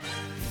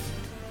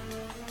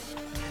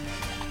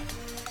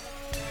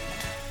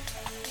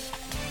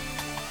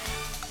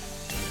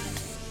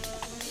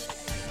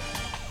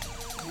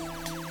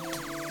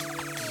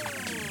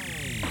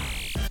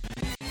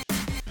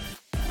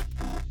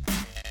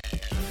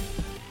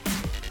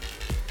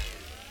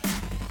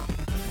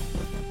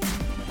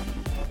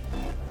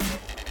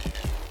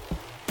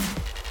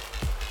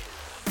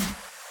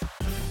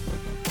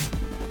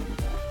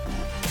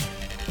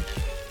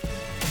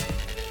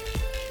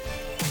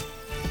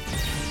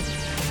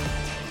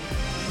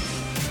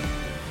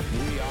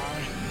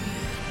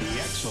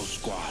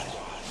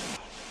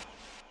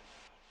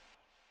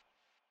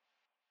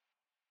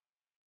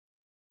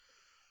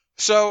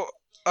So,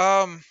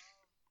 um,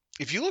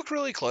 if you look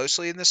really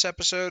closely in this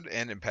episode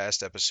and in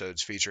past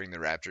episodes featuring the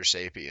Raptor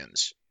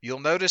Sapiens, you'll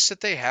notice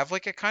that they have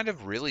like a kind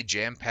of really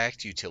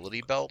jam-packed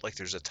utility belt. Like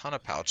there's a ton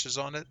of pouches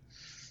on it.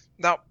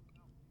 Now,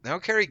 they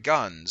don't carry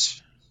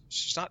guns.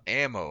 There's not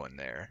ammo in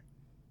there.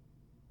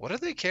 What are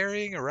they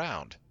carrying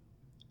around?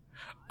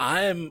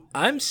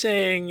 I'm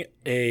saying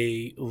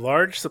a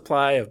large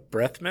supply of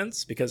breath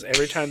mints because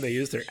every time they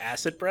use their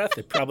acid breath,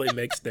 it probably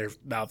makes their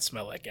mouth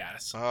smell like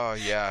ass. Oh,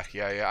 yeah,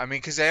 yeah, yeah. I mean,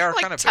 because they are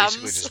Like kind of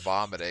basically Tums. just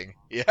vomiting.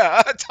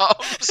 Yeah,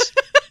 Tums.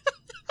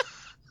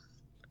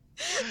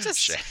 Just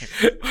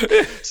Shame.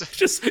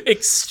 Just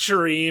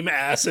extreme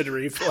acid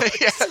reflux.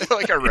 Yeah,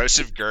 like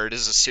erosive GERD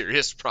is a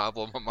serious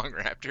problem among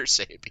Raptor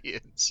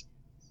Sapiens.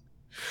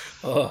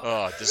 Oh.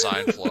 Oh,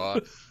 design flaw.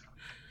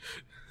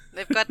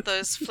 they've got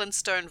those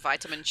Flintstone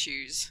vitamin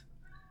chews.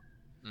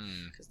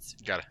 Mm, 'Cause-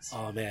 got it.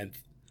 Oh man,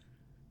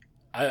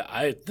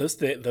 I those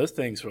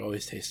things were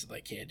always tasted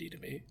like candy to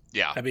me.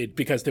 Yeah. I mean,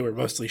 because they were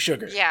mostly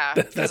sugar. Yeah,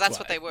 because that's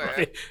what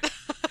why.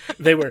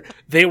 they were.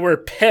 They were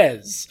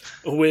Pez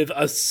with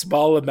a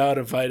small amount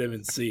of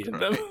vitamin C in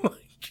them.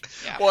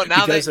 Yeah. Well,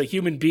 now because they. a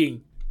human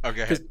being,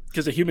 Okay.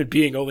 because a human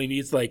being only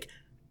needs like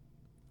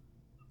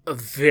a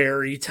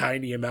very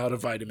tiny amount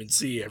of vitamin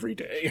C every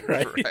day,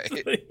 right?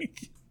 Right. Like,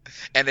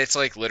 And it's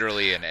like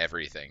literally in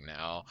everything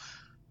now.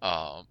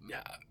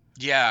 yeah.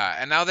 Yeah,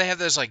 and now they have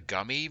those like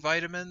gummy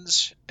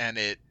vitamins, and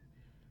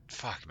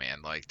fuck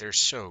man, like they're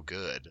so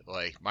good.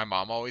 Like my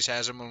mom always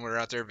has them when we're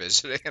out there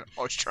visiting, and I'm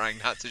always trying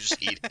not to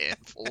just eat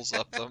handfuls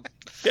of them.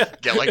 Yeah.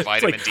 Get like It's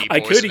vitamin like, D I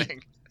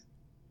poisoning.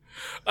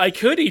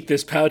 could eat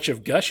this pouch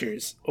of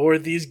Gushers or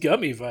these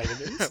gummy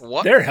vitamins.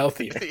 What? They're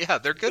healthier. Yeah,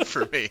 they're good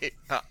for me.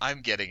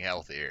 I'm getting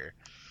healthier.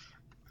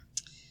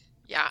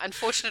 Yeah,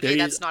 unfortunately, There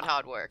you- that's not how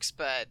it works,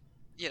 but,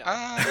 you know,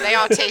 Ah. they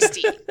are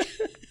tasty.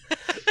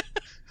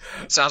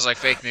 Sounds like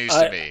fake news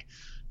to me.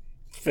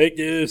 Fake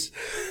news.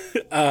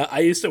 I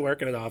used to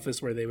work in an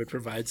office where they would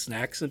provide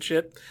snacks and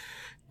shit.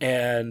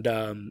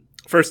 And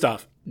first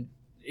off,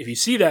 if you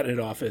see that in an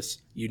office,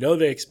 you know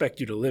they expect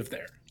you to live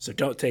there. So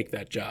don't take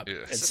that job. Yeah.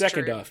 And This is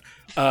second true. off,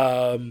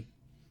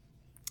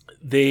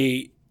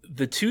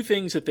 the two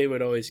things that they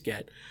would always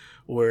get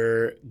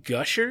were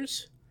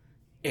Gushers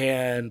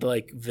and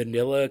like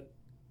vanilla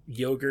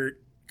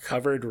yogurt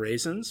covered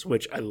raisins,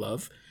 which I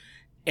love.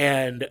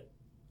 And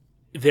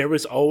there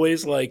was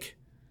always like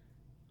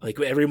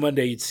every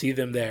Monday you'd see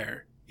them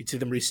there. You'd see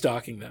them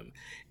restocking them.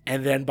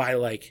 And then by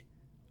like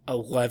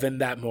 11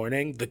 that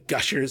morning, the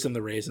Gushers and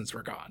the raisins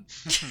were gone.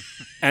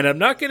 And I'm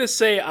not going to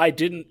say I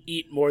didn't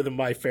eat more than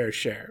my fair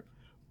share,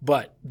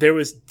 but there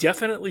was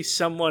definitely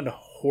someone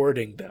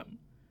hoarding them.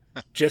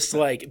 Just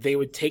like they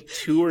would take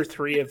 2 or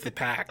 3 of the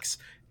packs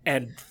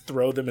and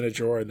throw them in a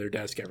drawer in their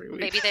desk every week.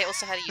 Maybe they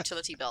also had a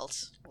utility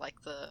belt,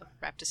 like the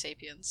Raptor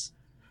Sapiens.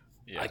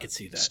 Yeah, I could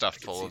see that. Stuffed I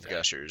could full see of that.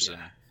 gushers Yeah.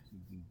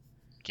 and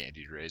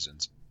candied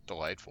raisins.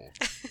 Delightful.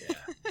 Yeah.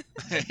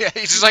 Yeah,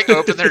 you just like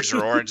open their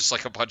drawer and just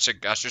like a bunch of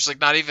gushers, like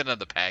not even in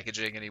the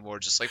packaging anymore,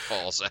 just like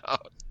falls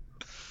out.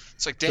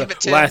 It's like, damn it,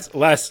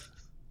 Tim.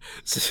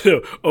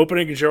 So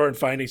opening a drawer and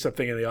finding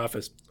something in the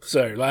office.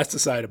 Sorry, last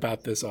aside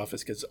about this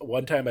office, because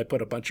one time I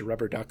put a bunch of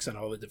rubber ducks on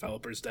all the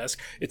developers' desk.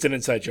 It's an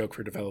inside joke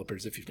for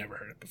developers if you've never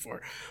heard it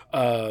before.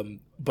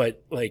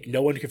 But like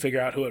no one could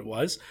figure out who it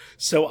was.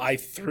 So I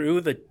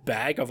threw the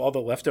bag of all the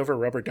leftover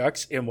rubber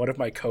ducks in one of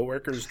my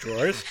coworkers'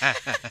 drawers.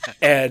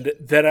 And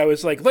then I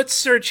was like, let's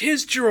search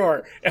his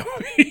drawer. And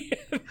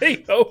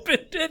they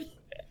opened it.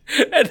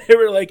 And they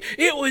were like,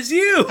 it was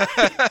you.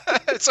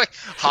 It's like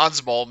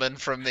Hans Moleman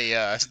from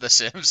the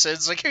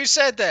Simpsons. Like, who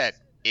said that?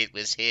 It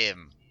was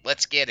him.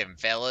 Let's get him,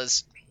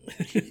 fellas.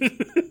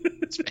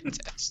 It's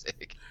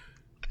fantastic.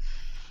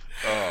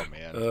 Oh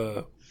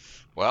man.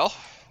 Well,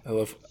 I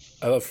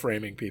love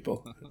framing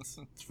people.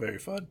 It's very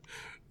fun.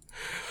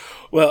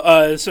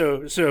 Well,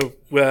 so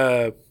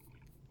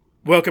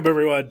welcome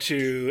everyone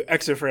to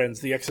Exo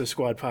Friends, the Exo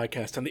Squad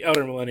podcast on the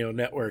Outer Millennial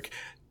Network.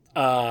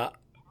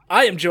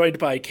 I am joined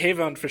by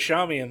Kayvon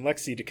Fashami and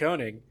Lexi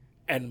DeKoning,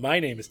 and my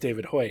name is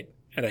David Hoyt.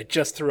 And I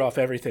just threw off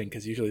everything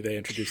because usually they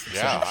introduce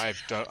themselves. I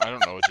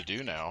don't know what to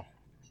do now.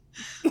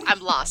 I'm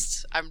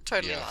lost. I'm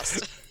totally Yeah.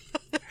 lost.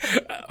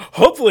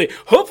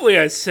 Hopefully,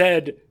 I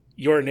said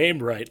your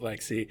name right,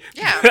 Lexi.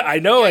 Yeah. I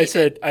know Yeah, I you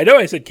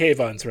said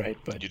Kayvon's right,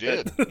 but You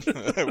did,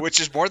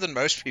 which is more than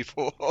most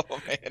people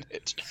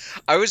manage.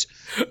 I was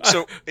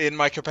so in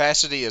my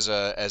capacity as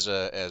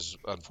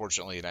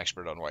unfortunately an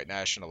expert on white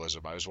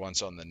nationalism. I was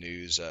once on the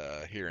news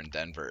here in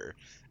Denver,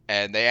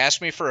 and they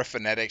asked me for a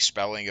phonetic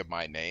spelling of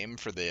my name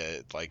for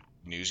the like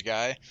news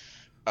guy.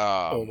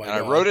 Oh my and I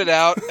God. wrote it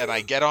out, and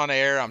I get on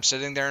air. I'm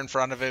sitting there in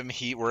front of him.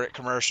 We're at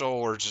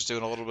commercial. We're just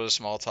doing a little bit of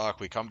small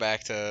talk. We come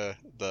back to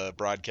the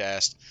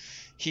broadcast.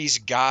 He's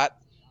got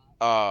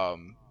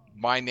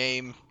my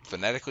name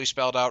phonetically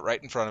spelled out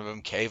right in front of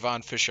him.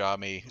 Kayvon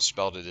Fashami,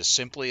 spelled it as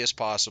simply as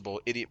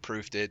possible. Idiot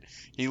proofed it.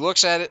 He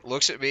looks at it,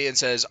 looks at me, and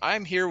says,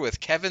 "I'm here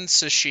with Kevin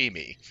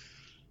Sashimi."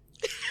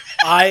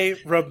 I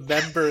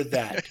remember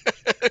that.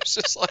 It's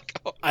just like,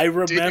 oh, I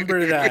remember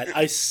dude. that.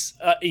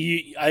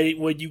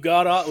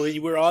 When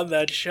you were on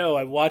that show,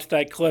 I watched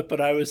that clip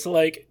and I was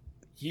like,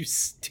 "You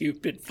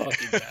stupid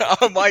fucking guy."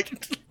 I'm like,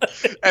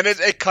 and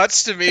it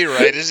cuts to me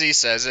right as he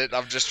says it.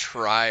 I'm just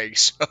trying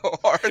so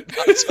hard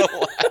not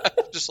to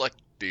laugh. Just like,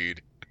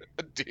 dude,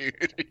 are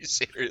you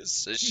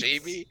serious?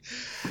 Sashimi?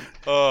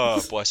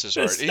 Oh, bless his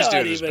heart. It's He's not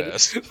doing his even-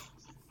 best.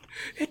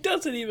 It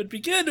doesn't even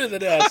begin with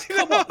an S.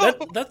 Come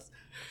on,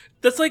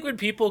 that's like when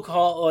people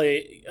call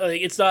like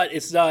it's not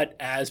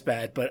as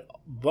bad, but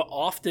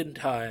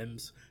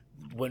oftentimes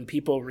when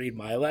people read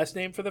my last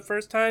name for the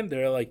first time,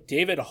 they're like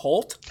David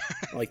Holt.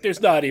 Like,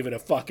 there's not even a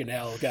fucking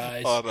L,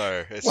 guys. Oh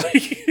no, it's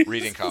Like-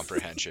 reading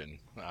comprehension.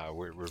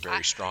 We're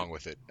very strong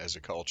with it as a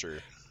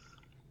culture.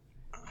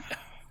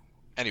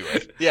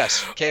 Anyway,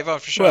 yes, Cave on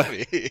for Well-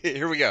 Shami.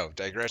 Here we go.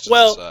 Digressions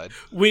Well, aside.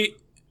 we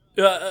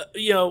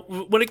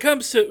when it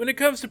comes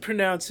to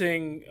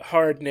pronouncing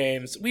hard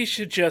names, we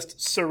should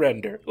just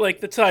surrender, like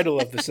the title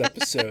of this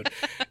episode,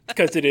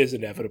 because it is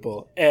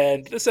inevitable.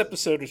 And this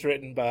episode was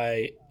written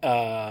by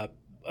our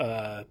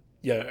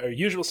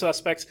usual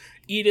suspects: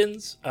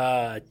 Edens,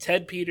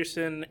 Ted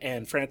Peterson,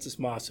 and Francis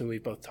Moss, who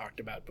we've both talked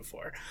about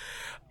before.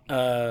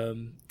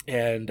 And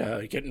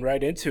getting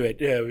right into it,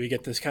 we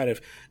get this kind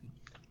of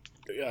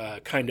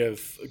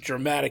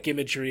dramatic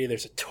imagery.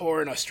 There's a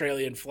torn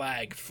Australian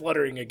flag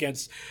fluttering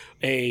against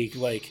a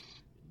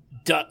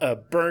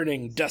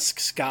burning dusk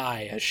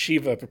sky as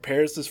Shiva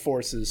prepares his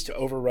forces to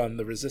overrun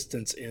the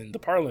resistance in the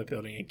Parliament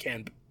building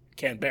in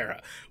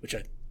Canberra, which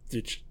I'm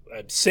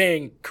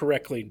saying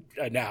correctly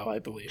now, I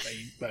believe.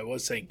 I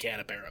was saying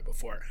Canberra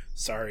before.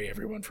 Sorry,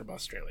 everyone from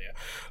Australia.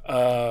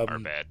 Our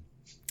bad.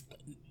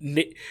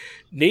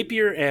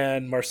 Napier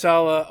and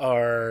Marsala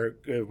are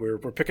we're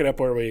picking up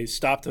where we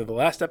stopped in the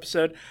last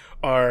episode,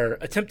 are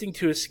attempting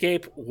to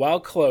escape while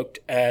cloaked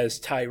as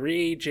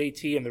Tyree,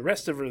 JT, and the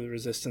rest of the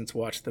resistance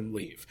watch them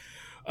leave.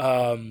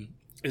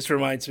 This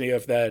reminds me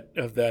of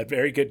that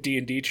very good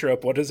D&D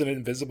trope. What does an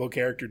invisible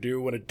character do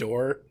when a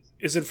door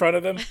is in front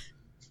of them?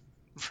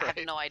 I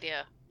have no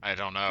idea. I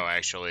don't know,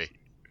 actually.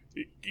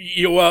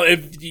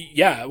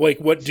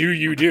 What do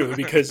you do?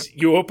 Because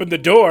you open the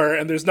door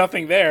and there's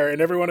nothing there,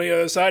 and everyone on the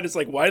other side is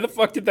like, why the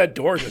fuck did that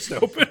door just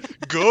open?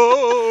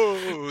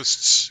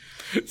 Ghosts!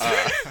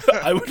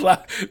 I would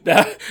laugh.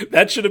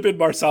 That should have been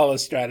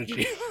Marsala's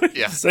strategy.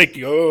 Yeah. It's like,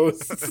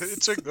 ghosts.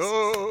 It's a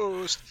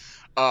ghost!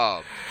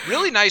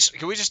 Really nice.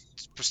 Can we just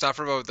stop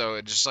for a moment,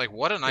 though? Just like,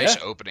 what a nice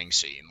opening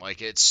scene.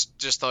 Like, it's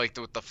just like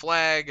with the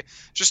flag,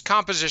 just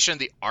composition.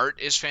 The art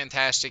is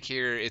fantastic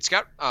here. It's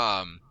got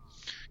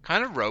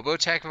kind of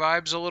Robotech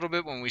vibes a little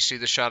bit when we see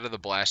the shot of the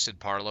blasted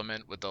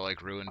Parliament with the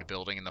like ruined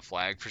building and the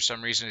flag. For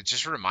some reason, it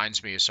just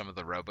reminds me of some of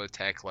the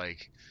Robotech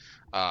like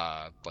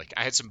I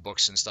had some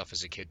books and stuff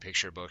as a kid,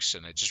 picture books,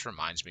 and it just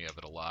reminds me of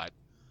it a lot.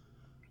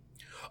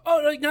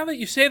 Oh, like now that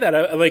you say that,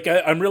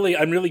 I'm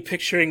really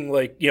picturing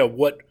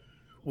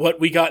what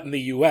we got in the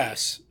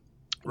U.S.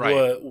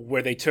 Right.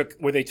 where they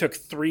took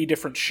 3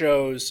 different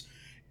shows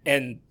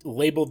and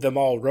labeled them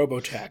all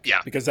Robotech.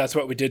 Yeah. Because that's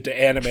what we did to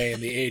anime in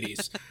the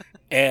 80s.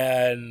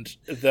 And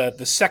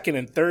the second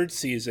and third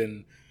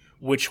season,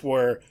 which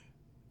were,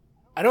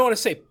 I don't want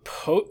to say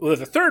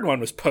the third one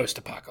was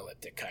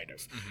post-apocalyptic kind of,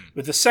 Mm-hmm.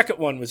 but the second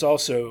one was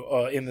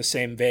also in the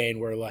same vein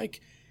where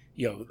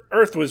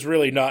Earth was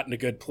really not in a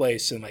good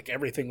place and like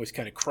everything was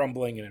kind of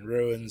crumbling and in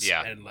ruins.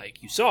 Yeah. And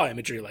like you saw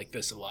imagery like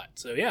this a lot.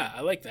 So yeah,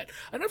 I like that.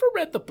 I never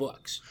read the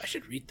books. I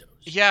should read those.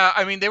 Yeah,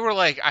 I mean, they were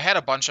like, I had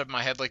a bunch of them.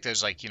 I had like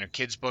those like,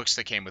 kids books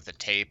that came with a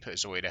tape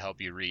as a way to help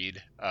you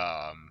read.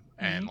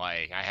 And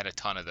like, I had a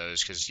ton of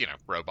those because,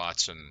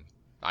 robots, and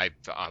I've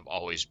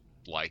always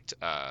liked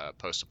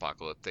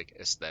post-apocalyptic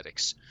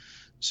aesthetics.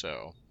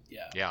 So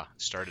yeah,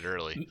 started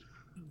early.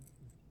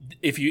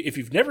 If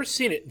you've never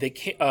seen it, they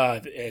can't.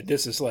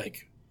 This is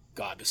like,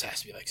 God, this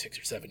has to be like 6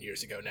 or 7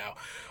 years ago now.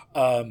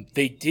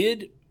 They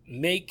did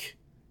make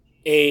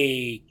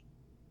a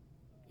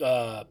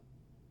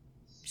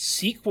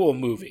sequel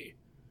movie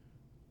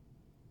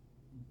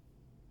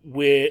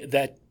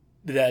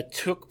that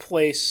took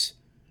place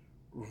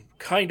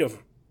kind of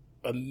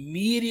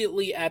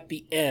immediately at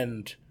the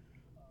end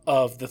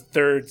of the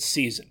third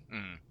season.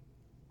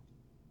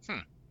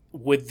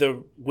 With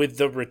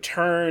the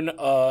return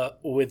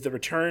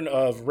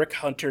of Rick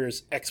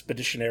Hunter's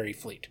expeditionary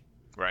fleet.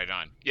 Right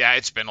on. Yeah,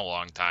 it's been a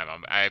long time.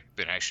 I've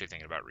been actually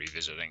thinking about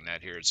revisiting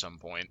that here at some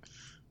point.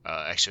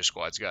 Exo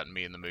Squad's gotten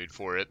me in the mood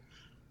for it.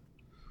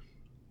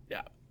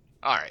 Yeah.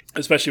 All right.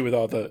 Especially with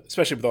all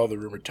the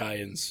rumored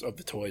tie-ins of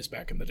the toys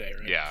back in the day,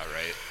 right? Yeah,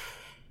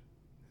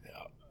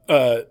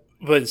 right.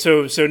 But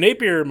so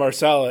Napier and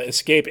Marsala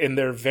escape in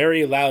their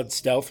very loud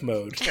stealth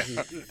mode,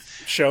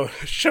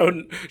 shown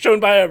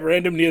by a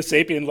random Neo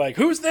Sapien like,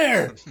 "Who's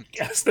there?"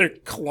 As they're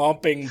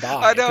clomping by.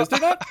 I know. 'Cause they're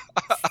not-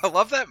 I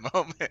love that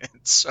moment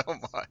so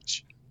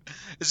much.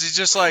 Is he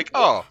just like,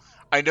 oh,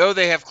 I know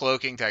they have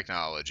cloaking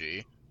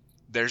technology.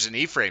 There's an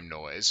E-frame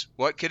noise.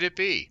 What could it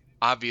be?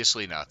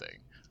 Obviously nothing.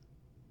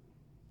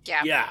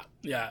 Yeah.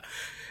 Yeah.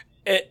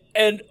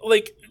 And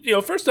like,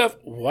 first off,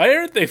 why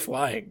aren't they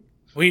flying?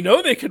 We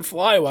know they can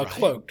fly while Right.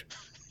 cloaked.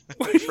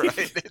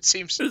 Right? It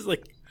seems. It's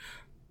like,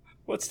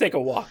 let's take a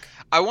walk.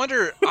 I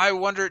wonder.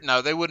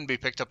 No, they wouldn't be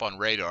picked up on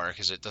radar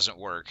because it doesn't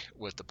work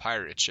with the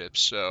pirate ships.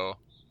 So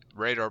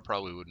radar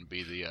probably wouldn't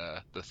be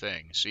the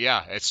thing. So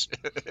yeah, it's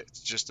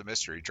it's just a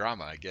mystery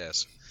drama, I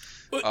guess.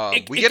 We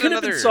get could have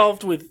another been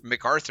solved with.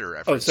 MacArthur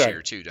reference sorry.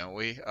 here too, don't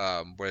we?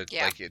 Where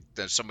Yeah. like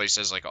then somebody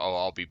says like, "Oh,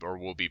 I'll be or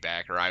we'll be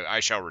back," or "I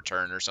shall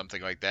return," or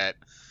something like that.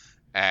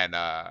 And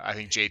I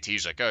think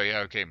JT's like, "Oh yeah,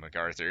 okay,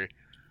 MacArthur."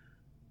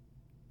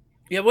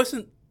 Yeah,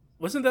 wasn't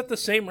that the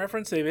same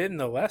reference they made in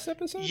the last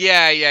episode?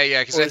 Yeah.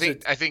 Because Or I is think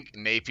it- I think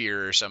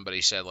Napier or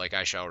somebody said like,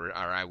 "I shall or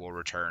I will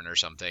return" or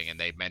something, and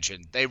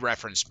they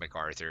referenced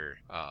MacArthur,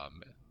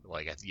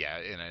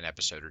 in an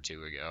episode or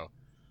two ago.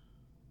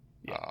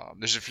 Yeah.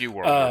 There's a few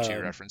World War II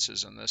Um,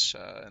 references in this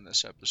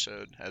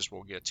episode, as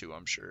we'll get to,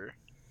 I'm sure.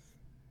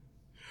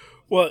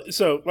 Well,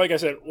 so like I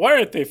said, why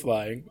aren't they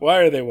flying? Why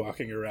are they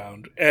walking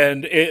around?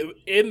 And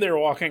in their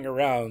walking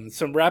around,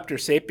 some raptor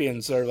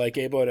sapiens are like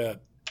able to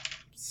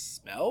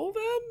smell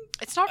them.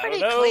 It's not I really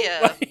don't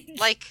know, clear.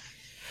 Like,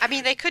 I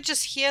mean, they could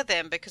just hear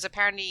them because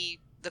apparently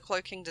the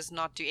cloaking does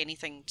not do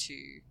anything to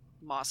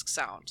mask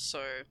sound.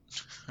 So,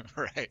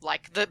 Right.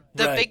 like, the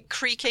Right. big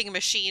creaking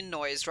machine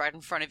noise right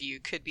in front of you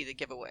could be the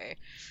giveaway.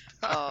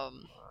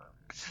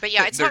 But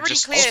yeah, it's They're not really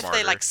just clear if they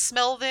smarter. like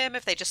smell them,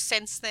 if they just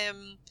sense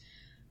them.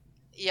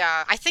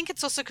 Yeah, I think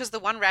it's also because the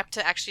one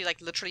raptor actually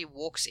like literally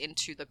walks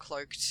into the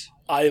cloaked,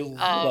 I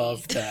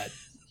love that.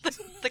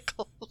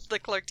 the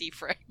cloaked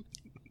E-frame.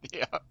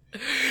 Yeah.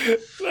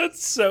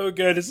 That's so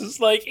good. It's just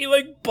like he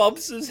like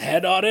bumps his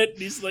head on it and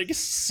he's like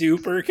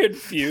super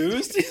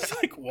confused. He's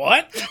like,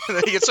 "What?" And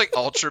then he gets like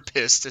ultra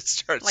pissed and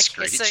starts Like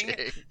screeching.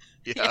 hissing.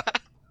 Yeah.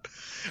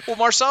 Well,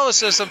 Marsala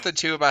says something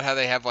too about how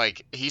they have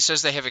he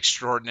says they have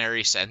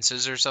extraordinary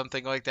senses or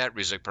something like that.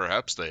 He's like,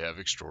 perhaps they have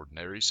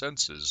extraordinary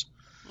senses.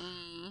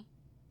 Mm.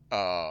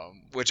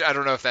 Which I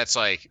don't know if that's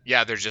like,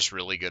 yeah, they're just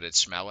really good at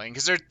smelling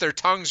because their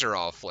tongues are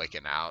all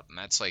flicking out, and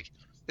that's like,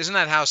 isn't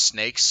that how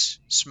snakes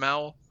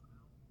smell?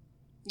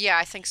 Yeah,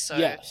 I think so.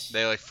 Yes.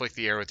 They like flick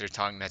the air with their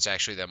tongue. That's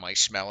actually them like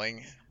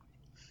smelling.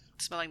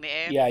 Smelling the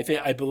air.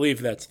 Yeah, I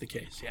believe that's the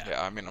case. Yeah.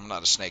 Yeah, I mean, I'm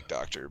not a snake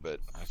doctor, but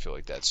I feel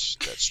like that's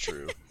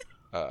true.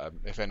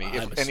 If I'm any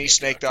a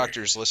snake doctor.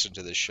 doctors listen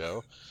to this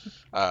show,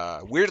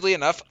 weirdly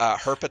enough,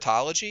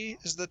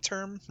 herpetology is the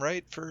term,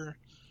 right? For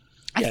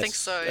I Yes, think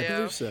so. I Yeah.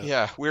 believe so.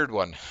 yeah, weird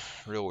one,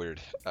 real weird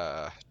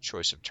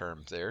choice of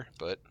term there,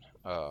 but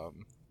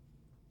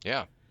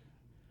yeah.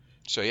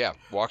 So yeah,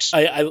 walks.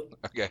 I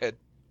Go ahead.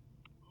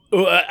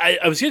 I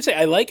was gonna say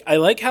I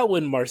like how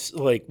when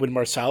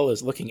Marsala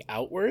is looking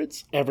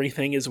outwards,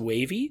 everything is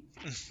wavy.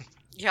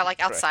 Yeah,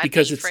 like outside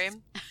Because the it's-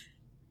 frame.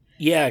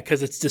 Yeah,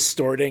 because it's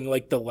distorting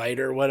like the light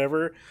or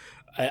whatever.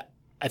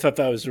 I thought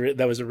that was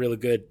a really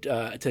good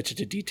attention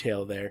to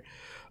detail there.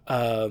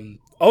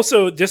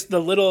 Also, just the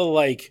little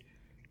like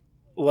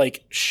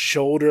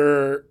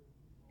shoulder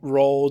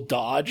roll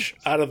dodge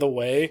out of the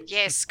way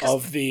Yes, because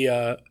of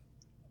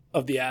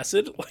the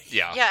acid.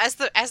 Yeah. yeah, as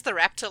the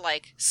raptor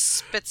like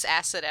spits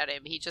acid at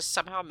him, he just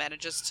somehow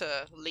manages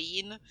to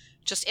lean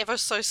just ever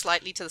so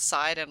slightly to the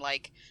side, and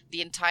like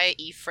the entire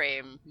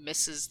E-frame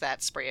misses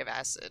that spray of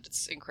acid.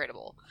 It's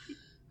incredible.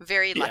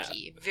 Very Yeah.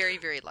 lucky. Very,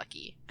 very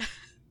lucky.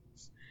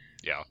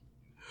 Yeah.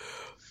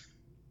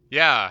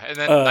 Yeah, and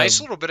then nice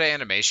little bit of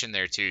animation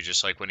there too,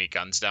 just like when he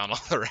guns down all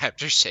the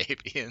Raptor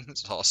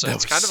Sapiens. Also, That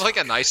it's was kind of so like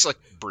a nice, like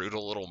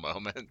brutal little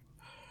moment.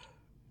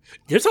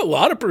 There's a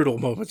lot of brutal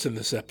moments in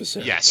this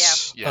episode.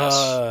 Yes,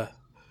 yes.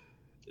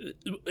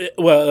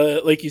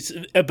 Like you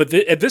said, but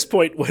at this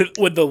point,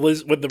 when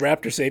the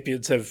Raptor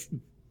Sapiens have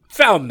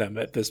found them,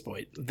 at this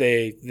point,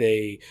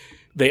 they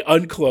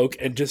uncloak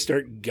and just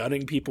start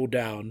gunning people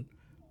down,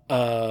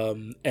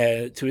 and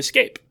to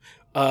escape.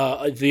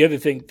 The other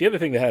thing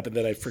that happened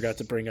that I forgot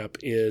to bring up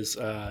is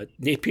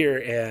Napier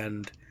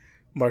and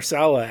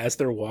Marsala, as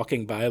they're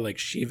walking by like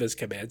Shiva's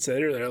command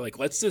center, they're like,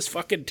 let's just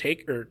fucking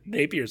take, or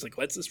Napier's like,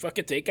 let's just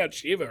fucking take out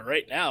Shiva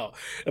right now.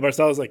 And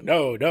Marsala's like,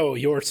 no,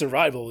 your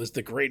survival is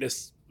the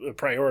greatest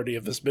priority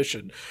of this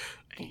mission.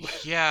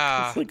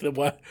 Yeah. It's like, then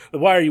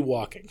why are you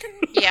walking?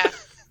 Yeah,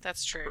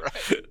 that's true.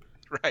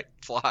 Right.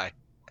 Fly.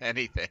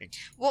 Anything.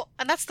 Well,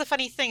 and that's the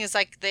funny thing is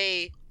like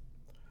they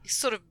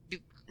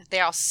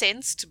are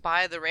sensed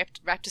by the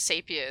raptor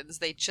sapiens.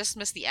 They just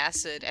miss the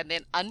acid and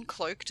then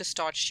uncloak to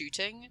start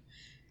shooting,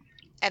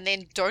 and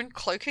then don't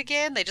cloak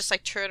again. They just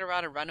like turn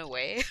around and run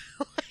away.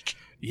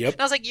 Yep.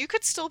 And I was like, you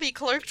could still be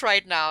cloaked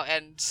right now,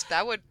 and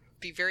that would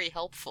be very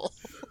helpful.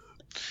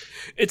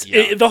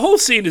 The whole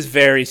scene is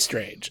very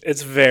strange.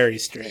 It's very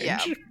strange.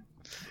 Yeah.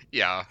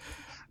 Yeah.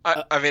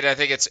 I mean, I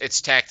think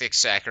it's tactics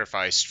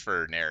sacrificed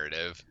for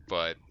narrative,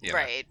 but you know,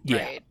 Right. Yeah.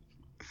 Right.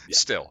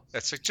 still,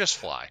 it's like just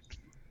fly.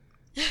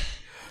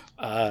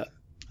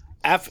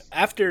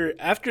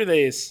 After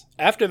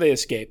they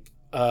escape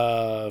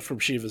from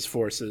Shiva's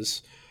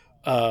forces,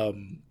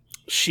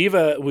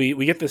 Shiva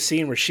we get the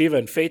scene where Shiva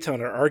and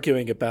Phaeton are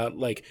arguing about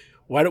like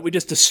why don't we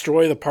just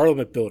destroy the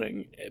Parliament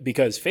building?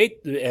 Because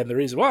and the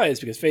reason why is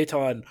because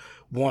Phaeton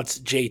wants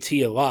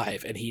JT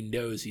alive, and he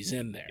knows he's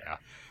in there. Yeah.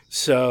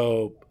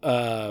 So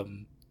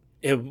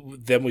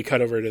then we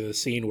cut over to the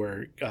scene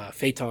where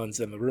Phaeton's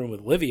in the room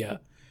with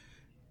Livia,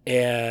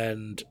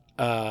 and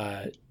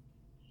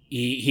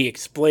he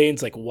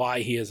explains like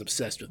why he is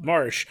obsessed with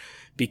Marsh,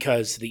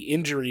 because the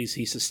injuries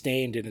he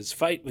sustained in his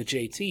fight with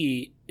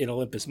JT in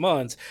Olympus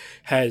Mons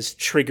has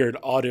triggered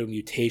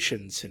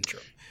automutation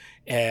syndrome.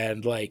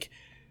 And like,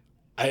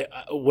 I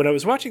when I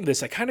was watching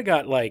this, I kind of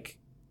got like,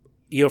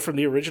 from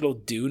the original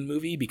Dune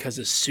movie, because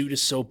his suit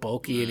is so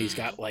bulky and he's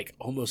got like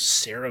almost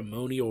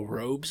ceremonial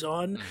robes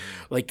on,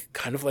 like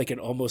kind of like an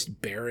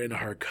almost Baron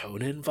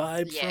Harkonnen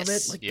vibe from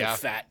it, like the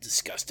fat,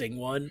 disgusting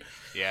one.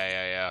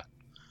 Yeah,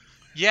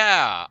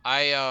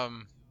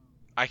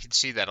 I can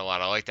see that a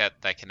lot. I like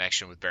that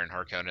connection with Baron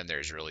Harkonnen there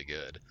is really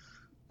good.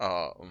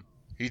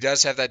 He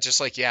does have that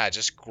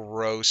just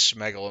gross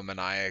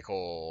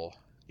megalomaniacal,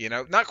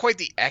 not quite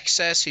the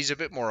excess. He's a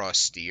bit more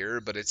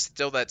austere, but it's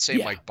still that same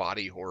like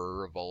body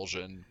horror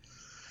revulsion.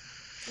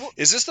 Well,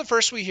 is this the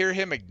first we hear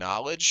him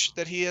acknowledge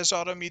that he has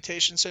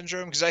automutation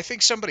syndrome? Because I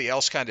think somebody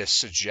else kind of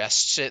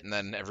suggests it, and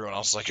then everyone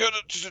else is like, oh,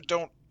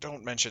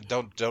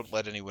 don't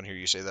let anyone hear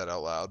you say that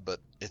out loud. But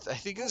I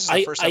think this is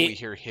the first time we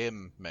hear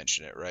him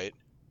mention it, right?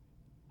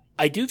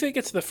 I do think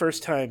it's the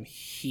first time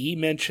he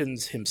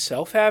mentions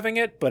himself having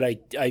it, but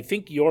I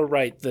think you're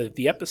right.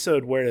 The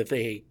episode where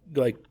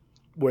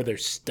they're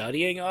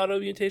studying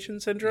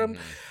automutation syndrome,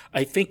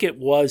 I think it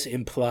was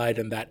implied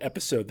in that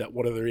episode that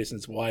one of the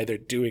reasons why they're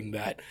doing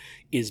that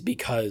is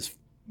because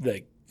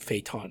the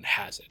Phaeton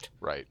has it.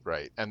 Right.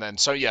 And then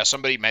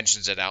somebody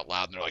mentions it out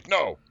loud, and they're like,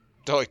 no,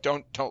 they're like,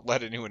 don't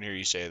let anyone hear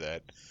you say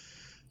that.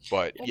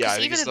 But I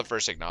think it's the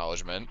first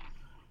acknowledgement.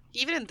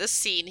 Even in this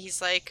scene,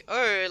 he's like,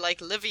 "Oh, like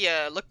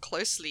Livia, look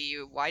closely.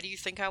 Why do you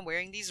think I'm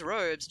wearing these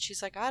robes?" And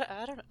she's like,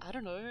 "I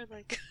don't know."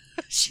 Like,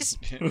 she's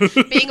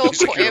being all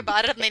coy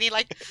about it, and then he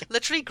like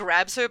literally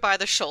grabs her by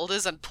the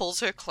shoulders and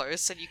pulls her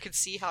close, and you can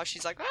see how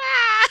she's like,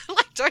 "Ah!"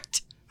 Like,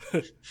 don't.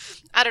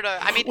 I don't know.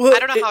 I mean, I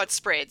don't know how it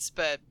spreads,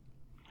 but.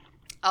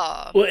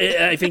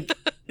 I think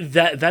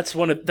that's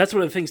one of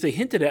the things they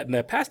hinted at in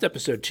that past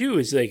episode too.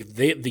 Is like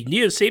the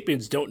Neo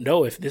Sapiens don't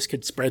know if this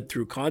could spread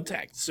through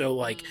contact. So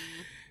like.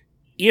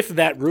 If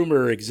that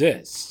rumor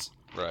exists,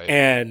 right,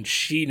 and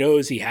she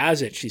knows he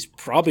has it, she's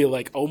probably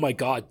like, "Oh my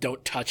God,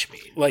 don't touch me!"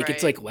 Like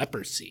it's like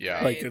leprosy,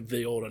 like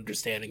the old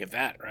understanding of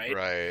that, right?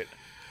 Right.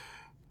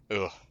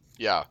 Ugh.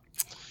 Yeah.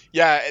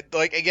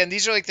 Like again,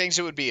 these are like things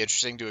that would be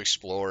interesting to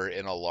explore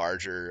in a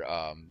larger,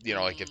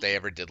 like if they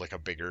ever did like a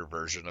bigger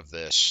version of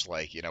this,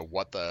 like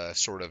what the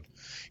sort of,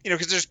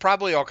 because there's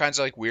probably all kinds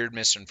of like weird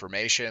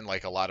misinformation,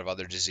 like a lot of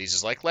other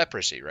diseases, like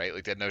leprosy, right?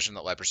 Like that notion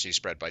that leprosy is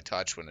spread by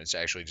touch when it's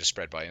actually just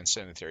spread by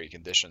unsanitary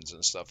conditions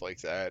and stuff like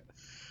that.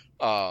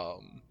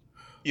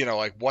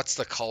 Like what's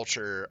the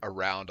culture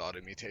around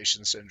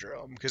automutation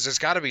syndrome? Because it's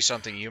got to be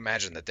something you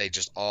imagine that they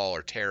just all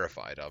are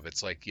terrified of.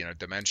 It's like,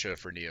 dementia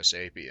for Neo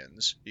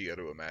Sapiens. You got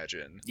to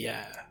imagine.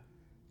 Yeah.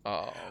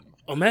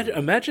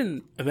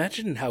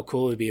 Imagine how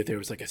cool it'd be if there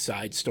was like a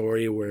side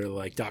story where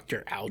like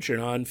Dr.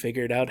 Algernon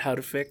figured out how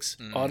to fix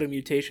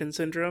automutation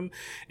syndrome,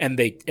 and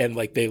they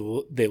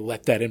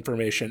let that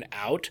information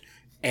out.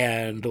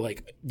 And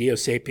like Neo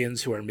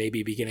Sapiens who are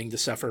maybe beginning to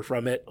suffer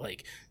from it,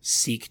 like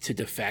seek to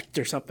defect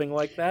or something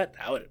like that.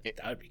 That would be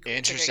cool.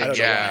 Interesting. I don't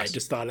know why I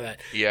just thought of that.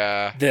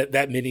 Yeah.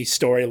 That mini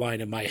storyline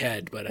in my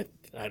head, but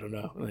I don't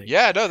know. Like,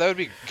 that would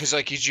be because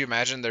like could you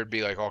imagine there'd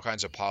be like all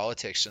kinds of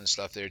politics and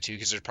stuff there too?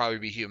 Because there'd probably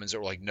be humans that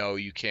were like, no,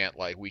 you can't.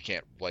 Like we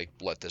can't like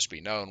let this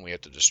be known. We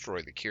have to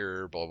destroy the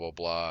cure. Blah blah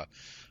blah.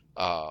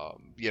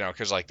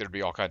 Because like there'd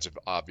be all kinds of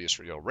obvious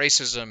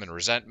racism and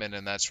resentment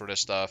and that sort of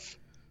stuff.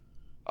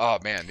 Oh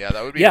man, that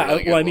would be a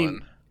really good one. I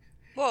mean,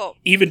 well,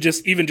 even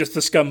just the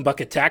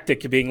scumbucket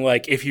tactic of being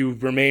like, if you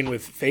remain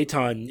with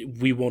Phaeton,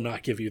 we will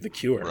not give you the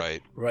cure.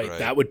 Right.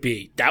 That would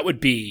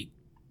be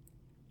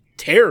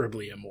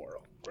terribly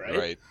immoral.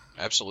 Right.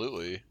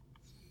 Absolutely.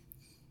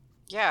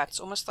 Yeah,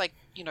 it's almost like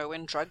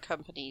when drug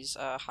companies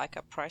hike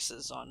up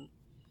prices on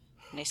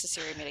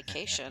necessary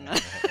medication.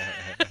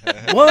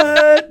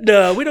 What?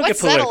 No, we don't get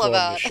What's that political all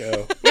on this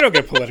show. We don't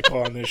get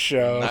political on this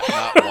show.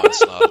 Not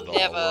once, not at all.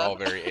 Never. We're all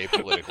very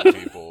apolitical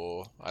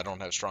people. I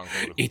don't have strong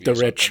political Eat the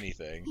views rich. on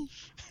anything.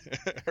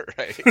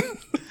 Right.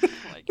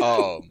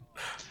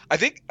 I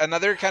think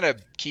another kind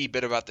of key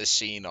bit about this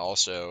scene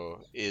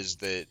also is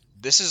that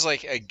this is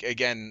like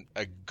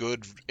a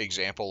good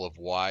example of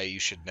why you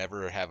should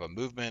never have a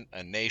movement,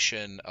 a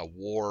nation, a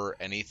war,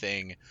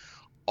 anything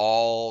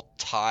all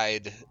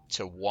tied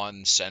to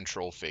one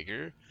central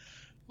figure.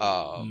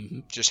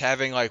 Just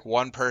having like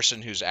one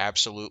person who's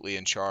absolutely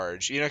in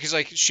charge, because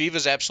like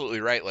Shiva's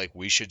absolutely right. Like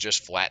we should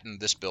just flatten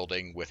this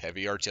building with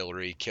heavy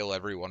artillery, kill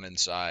everyone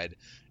inside,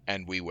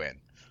 and we win.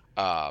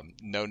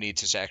 No need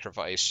to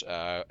sacrifice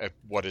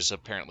what is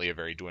apparently a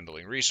very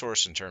dwindling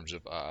resource in terms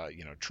of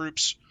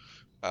troops.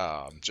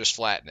 Just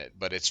flatten it.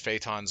 But it's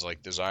Phaeton's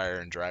like desire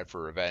and drive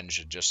for revenge,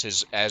 and just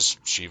his, as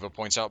Shiva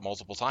points out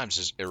multiple times,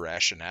 his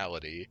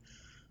irrationality.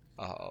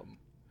 Um,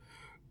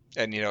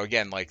 and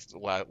again, like a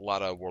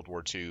lot of World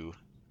War II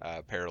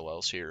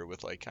parallels here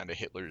with like kind of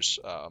Hitler's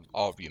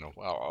all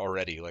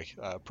already like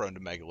prone to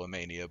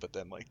megalomania, but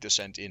then like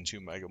descent into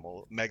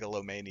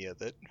megalomania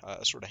that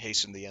sort of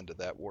hastened the end of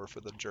that war for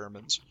the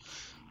Germans.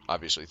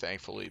 Obviously,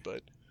 thankfully,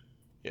 but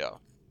yeah.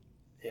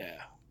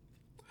 Yeah.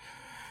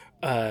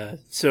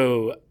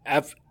 So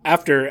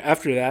after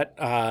that,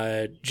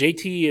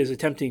 JT is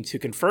attempting to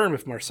confirm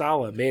if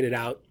Marsala made it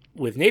out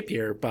with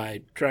Napier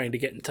by trying to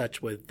get in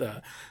touch with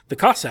the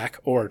Cossack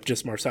or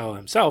just Marsala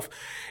himself.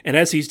 And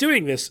as he's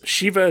doing this,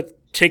 Shiva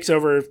takes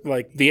over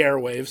like the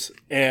airwaves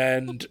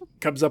and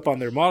comes up on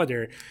their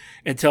monitor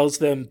and tells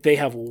them they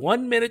have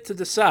 1 minute to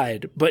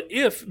decide, but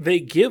if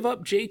they give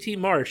up JT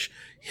Marsh,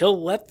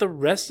 he'll let the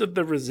rest of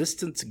the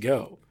resistance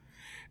go.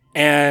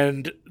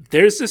 And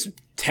there's this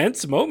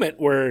tense moment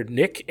where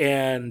Nick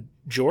and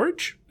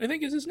George, I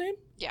think is his name?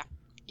 Yeah.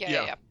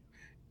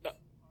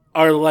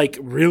 Are like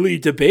really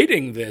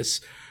debating this.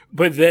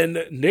 But then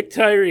Nick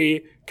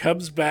Tyree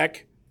comes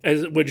back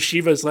when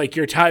Shiva's like,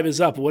 your time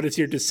is up. What is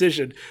your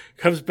decision?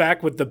 Comes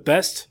back with the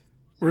best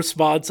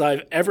response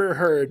I've ever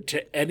heard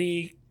to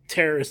any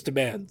terrorist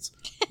demands.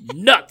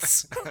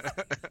 Nuts.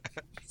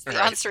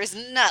 The answer is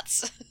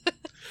nuts.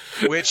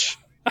 Which...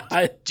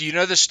 do you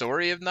know the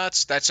story of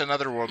nuts? That's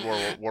another World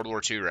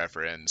War II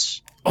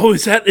reference. Oh,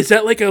 is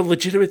that like a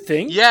legitimate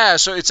thing? Yeah,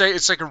 so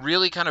it's like a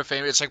really kind of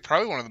famous. It's like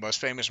probably one of the most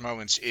famous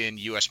moments in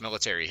U.S.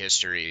 military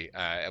history,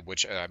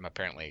 which I'm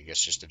apparently, I guess,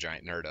 just a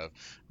giant nerd of.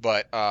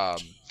 But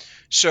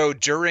so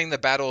during the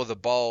Battle of the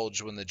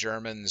Bulge, when the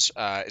Germans,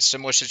 a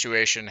similar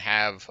situation,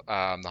 have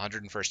the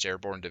 101st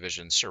Airborne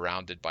Division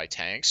surrounded by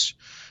tanks.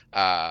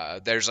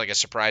 There's like a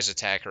surprise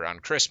attack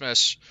around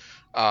Christmas.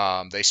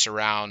 They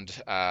surround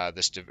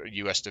this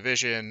U.S.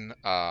 division.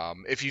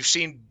 If you've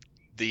seen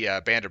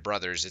the Band of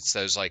Brothers, it's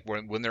those like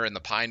when they're in the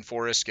pine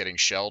forest getting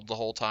shelled the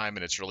whole time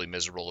and it's really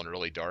miserable and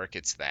really dark.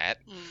 It's that.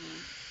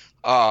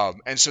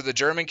 And so the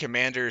German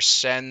commander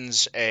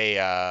sends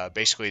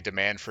basically a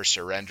demand for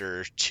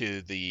surrender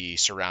to the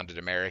surrounded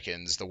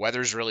Americans. The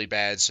weather's really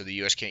bad, so the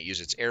U.S. can't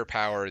use its air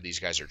power. These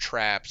guys are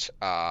trapped.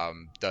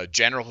 The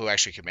general who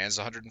actually commands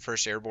the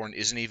 101st Airborne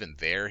isn't even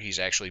there. He's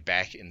actually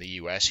back in the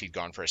U.S. He'd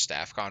gone for a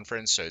staff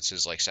conference, so it's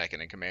his like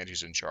second in command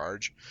who's in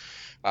charge.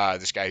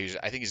 This guy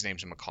I think his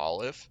name's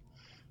McAuliffe.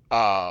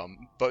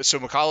 But so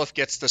McAuliffe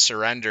gets the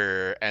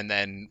surrender and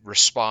then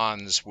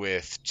responds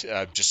with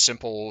just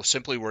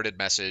simply worded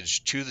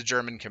message to the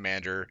German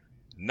commander,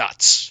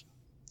 nuts,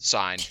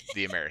 signed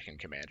the American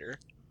commander.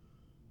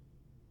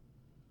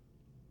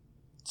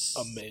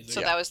 Amazing.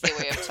 So that was their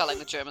way of telling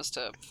the Germans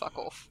to fuck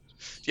off.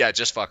 Yeah,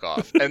 just fuck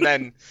off. And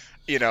then,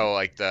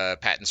 like the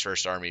Patton's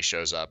First Army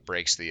shows up,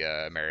 breaks the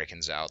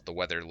Americans out, the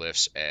weather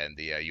lifts, and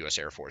the U.S.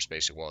 Air Force,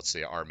 basically, well, it's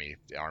the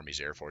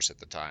Army's Air Force at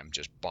the time,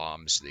 just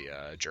bombs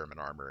the German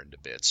armor into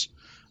bits.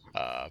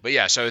 But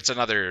yeah, so it's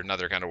another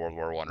kind of World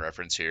War I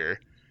reference here.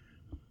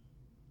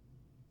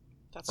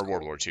 That's or cool.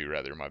 World War II,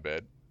 rather, my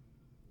bad.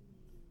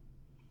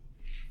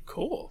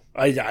 Cool.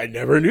 I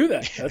never knew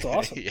that. That's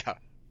awesome.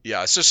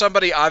 Yeah. So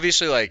somebody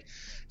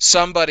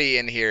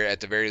in here at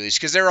the very least,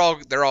 because they're all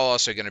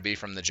also going to be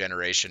from the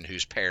generation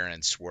whose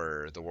parents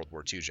were the World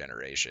War II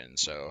generation.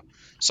 So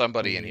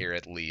somebody in here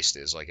at least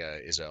is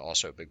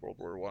also a big World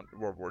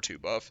War II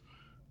buff.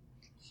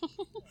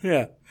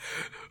 Yeah.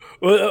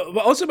 Well,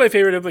 also my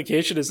favorite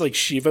implication is like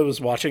Shiva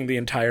was watching the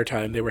entire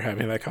time they were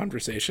having that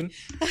conversation,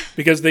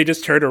 because they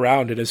just turned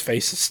around and his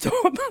face is still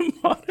on the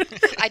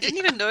monitor. I didn't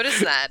even notice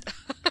that.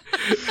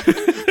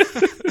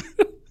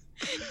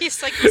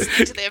 He's like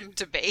listening to them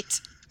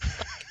debate.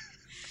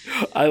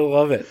 I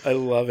love it.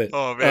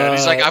 Oh man,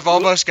 he's like, I've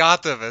almost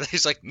got them, and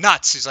he's like,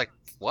 nuts. He's like,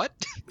 what?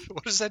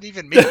 What does that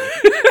even mean?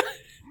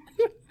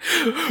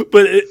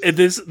 But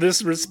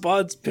this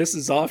response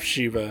pisses off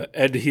Shiva,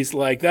 and he's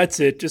like, that's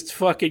it, just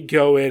fucking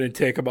go in and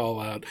take them all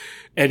out.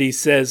 And he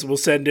says, we'll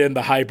send in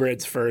the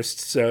hybrids first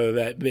so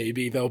that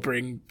maybe they'll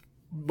bring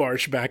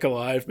Marsh back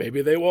alive,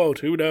 maybe they won't,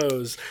 who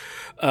knows.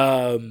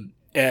 And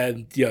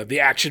the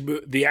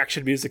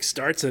action music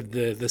starts, and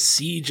the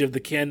siege of the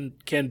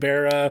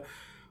Canberra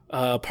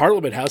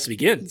Parliament House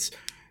begins.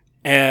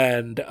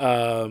 And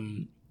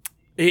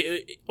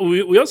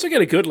we also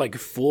get a good like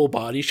full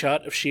body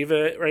shot of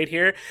Shiva right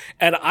here.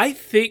 And I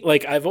think,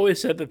 like, I've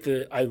always said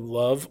that I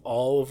love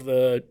all of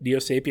the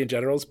Neo-Sapien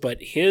generals,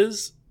 but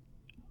his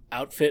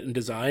outfit and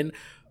design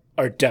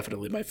are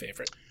definitely my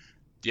favorite.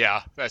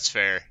 Yeah, that's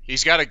fair.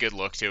 He's got a good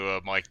look to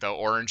him, like the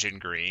orange and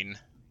green.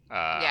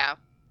 Yeah.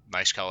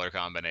 Nice color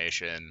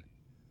combination.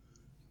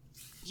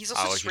 He's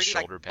also just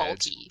really like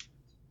bulky.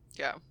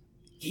 Yeah.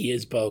 He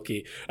is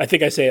bulky. I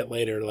think I say it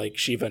later, like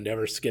Shiva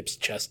never skips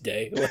chest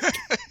day.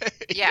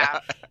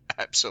 Yeah.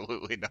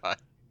 Absolutely not.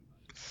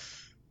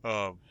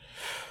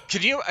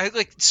 Can you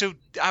so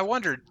I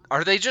wondered,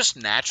 are they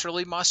just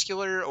naturally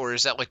muscular, or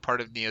is that like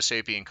part of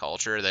Neo-Sapien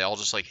culture? Are they all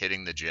just like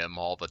hitting the gym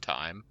all the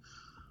time?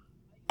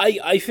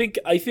 I think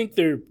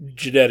they're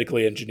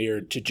genetically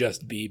engineered to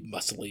just be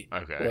muscly.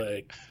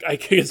 Okay.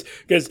 Like,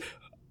 because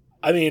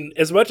I mean,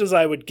 as much as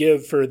I would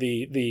give for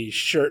the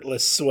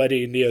shirtless,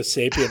 sweaty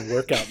Neo-Sapien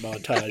workout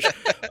montage,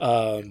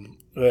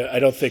 I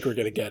don't think we're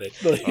gonna get it.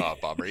 Oh,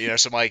 bummer.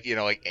 Some like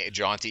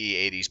jaunty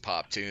 '80s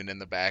pop tune in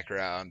the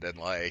background, and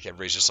like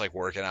everybody's just like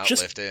working out,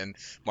 lifting.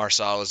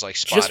 Marsala is like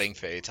spotting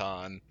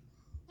Phaeton.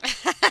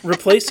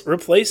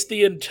 Replace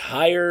the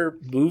entire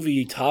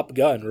movie Top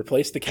Gun.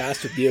 Replace the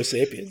cast with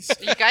Neo-Sapiens.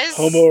 You guys,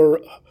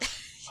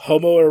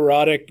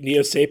 homoerotic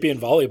Neo-Sapien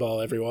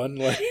volleyball. Everyone.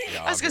 Yeah,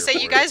 I was gonna say,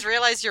 you guys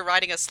realize you're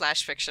writing a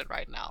slash fiction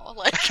right now.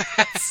 Like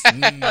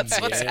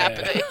that's what's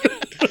happening.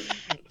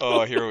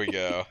 Oh, here we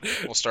go.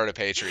 We'll start a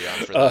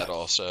Patreon for that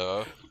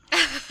also.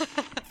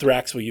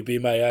 Thrax, will you be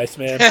my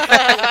Iceman?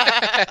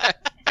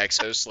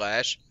 Exo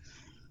slash.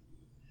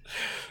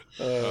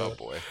 Oh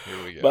boy,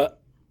 here we go. But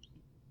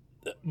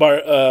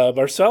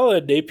Marsala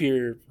and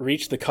Napier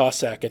reach the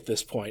Cossack at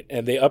this point,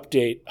 and they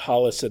update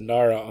Hollis and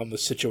Nara on the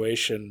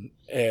situation.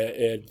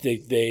 And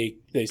they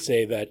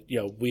say that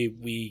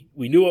we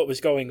knew what was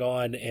going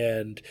on,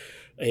 and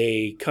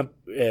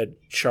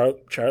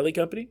Charlie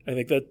Company. I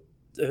think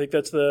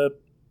that's the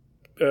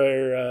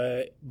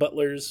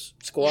Butler's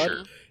squad.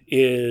 Sure.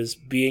 Is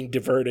being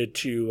diverted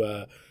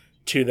to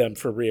them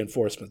for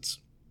reinforcements.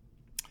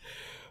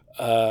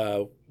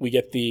 We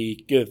get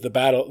the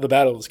battle. The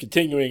battle is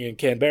continuing in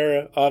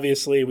Canberra.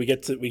 Obviously, we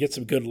get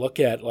some good look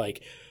at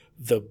like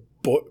the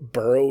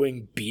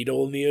burrowing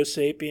beetle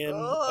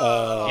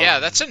Neo-Sapien. Yeah,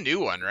 that's a new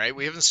one, right?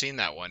 We haven't seen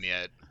that one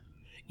yet.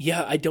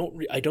 Yeah, I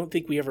don't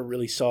think we ever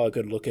really saw a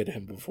good look at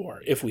him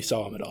before, if we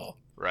saw him at all.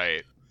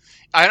 Right.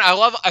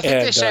 I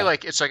think they say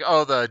like it's like,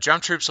 oh, the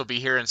jump troops will be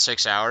here in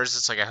 6 hours.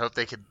 It's like, I hope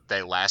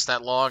they last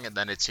that long, and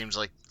then it seems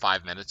like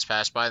 5 minutes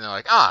pass by and they're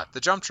like, the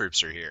jump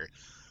troops are here.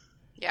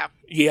 Yeah.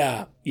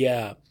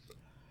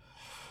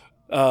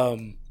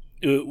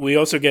 We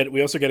also get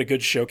a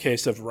good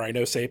showcase of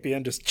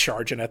Rhino-Sapien just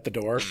charging at the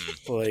door.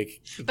 Like,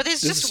 but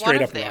there's this just is straight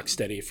one up of them.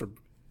 Rocksteady from.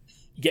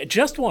 Yeah,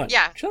 just one.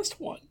 Yeah, just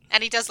one.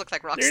 And he does look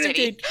like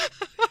Rocksteady.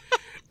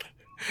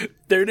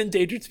 They're an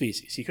endangered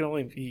species. You can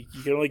only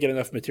get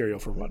enough material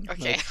for one.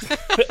 Okay.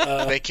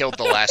 They killed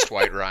the last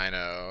white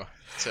rhino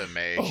to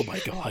make. Oh my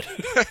god!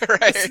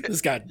 Right.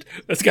 This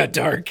got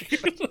dark.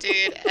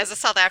 Dude, as a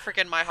South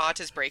African, my heart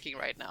is breaking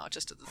right now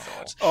just at the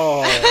thought.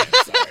 Oh,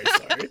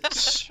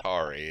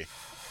 sorry.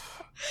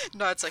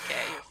 No, it's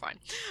okay. You're fine.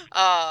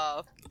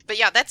 But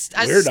yeah, I was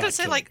We're just not gonna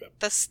say, like, killing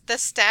the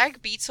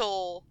stag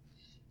beetle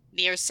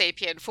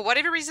Neo-Sapien, for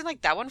whatever reason,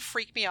 like, that one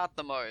freaked me out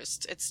the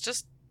most. It's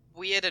just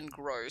weird and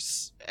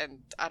gross, and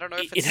I don't know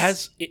if it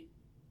has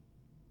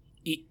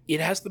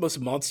the most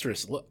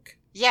monstrous look.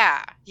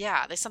 Yeah.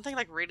 There's something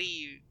like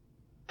really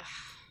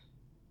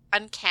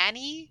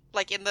uncanny,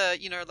 like in the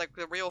like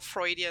the real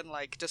Freudian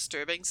like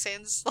disturbing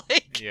sense.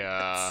 Like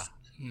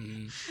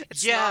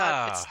it's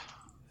not,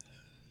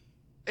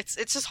 it's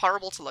just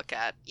horrible to look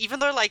at. Even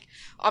though like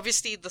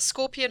obviously the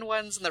scorpion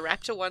ones and the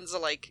raptor ones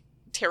are like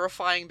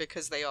terrifying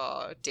because they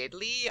are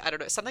deadly. I don't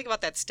know, something about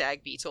that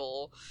stag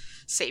beetle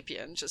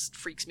sapien just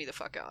freaks me the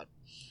fuck out.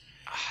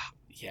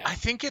 Yeah, I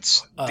think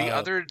it's the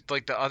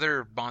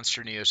other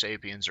monster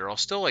Neo-Sapiens are all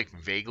still like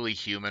vaguely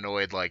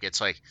humanoid. Like it's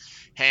like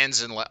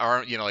hands and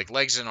like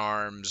legs and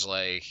arms,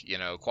 like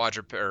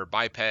quadruped or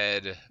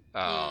biped.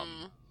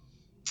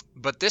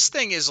 But this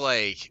thing is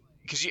like,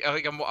 because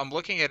I'm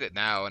looking at it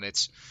now, and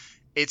it's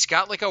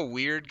got like a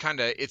weird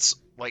kind of, it's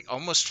like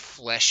almost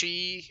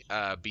fleshy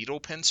beetle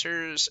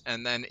pincers,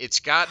 and then it's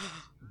got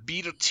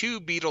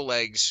two beetle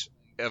legs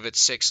of its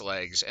 6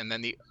 legs, and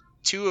then the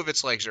 2 of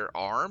its legs are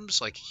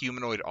arms, like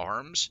humanoid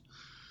arms,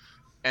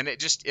 and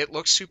it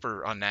looks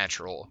super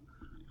unnatural.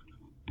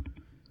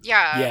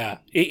 Yeah.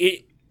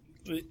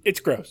 It's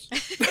gross.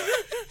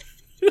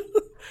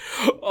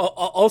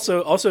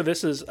 Also,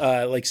 this is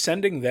like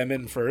sending them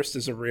in first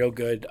is a real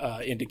good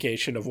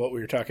indication of what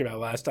we were talking about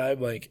last time.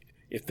 Like,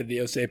 if the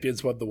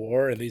Neo-Sapiens won the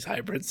war and these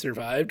hybrids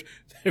survived,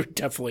 they would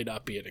definitely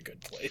not be in a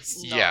good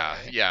place. No.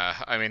 Yeah.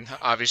 I mean,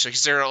 obviously,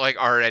 because they're like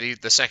already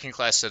the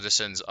second-class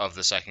citizens of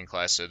the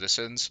second-class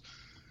citizens.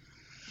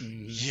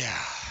 Yeah.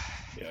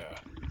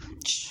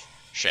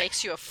 Shit.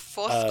 Makes you a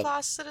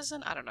 4th-class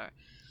citizen? I don't know.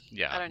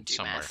 Yeah, I don't do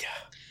somewhere.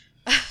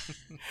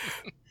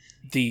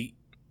 math.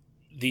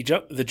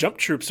 The jump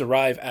troops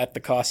arrive at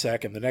the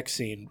Cossack in the next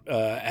scene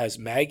as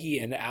Maggie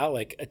and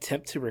Alec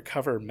attempt to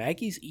recover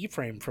Maggie's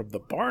E-frame from the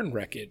barn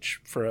wreckage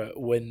for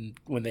when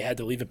they had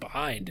to leave it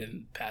behind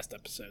in past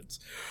episodes.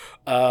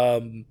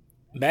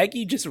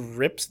 Maggie just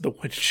rips the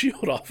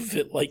windshield off of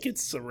it like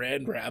it's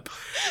saran wrap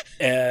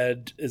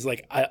and is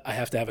like, I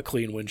have to have a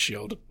clean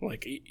windshield.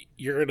 Like,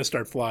 you're going to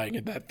start flying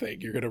in that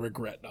thing. You're going to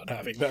regret not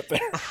having that there.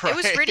 It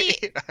was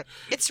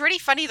it's really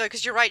funny though,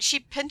 because you're right.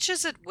 She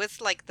pinches it with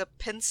like the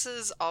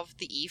pincers of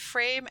the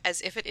E-frame as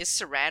if it is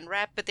saran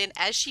wrap, but then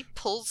as she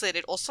pulls it,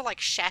 it also like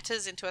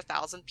shatters into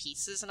 1,000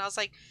 pieces. And I was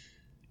like,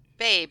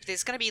 babe,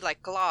 there's going to be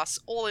like glass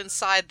all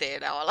inside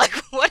there now. Like,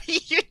 what are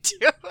you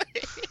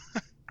doing?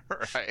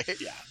 Right.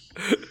 Yeah.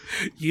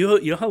 You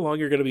know how long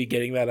you're going to be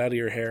getting that out of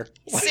your hair?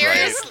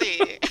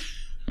 Seriously.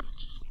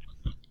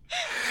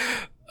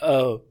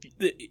 Oh,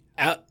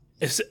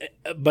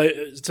 But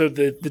so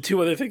the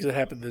two other things that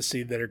happen in this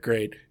scene that are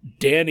great.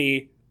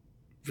 Danny,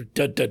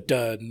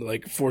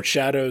 like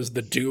foreshadows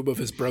the doom of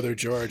his brother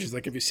George. He's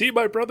like, if you see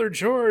my brother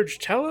George,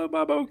 tell him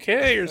I'm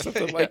okay, or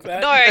something like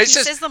that. No, he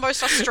says the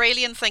most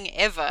Australian thing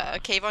ever.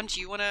 Kayvon,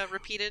 do you want to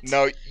repeat it?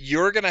 No,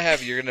 you're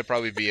gonna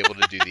probably be able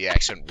to do the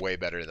accent way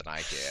better than I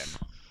can.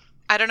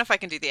 I don't know if I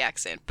can do the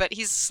accent, but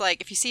he's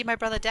like, if you see my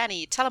brother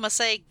Danny, tell him I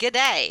say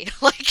g'day.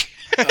 Like,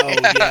 oh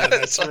yeah,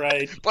 that's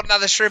right. Put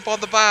another shrimp on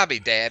the barbie,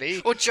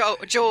 Daddy. Or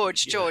George.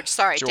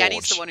 Sorry, George,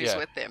 Danny's the one who's yeah.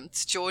 with them.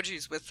 It's George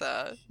who's with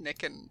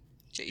Nick and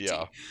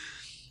JT.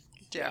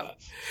 Yeah.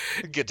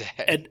 Good day.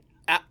 And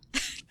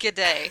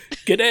G'day.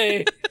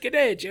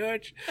 G'day,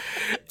 George.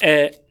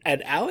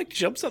 And Alec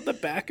jumps on the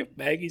back of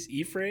Maggie's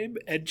E-frame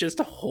and just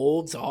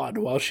holds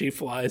on while she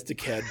flies to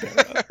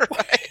Canberra.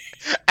 Right.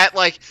 At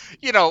like,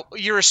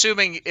 you're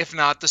assuming if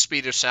not the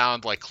speed of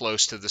sound, like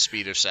close to the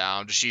speed of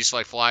sound. She's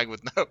like flying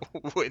with no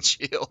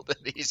windshield,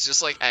 and he's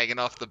just like hanging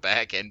off the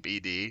back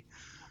NBD.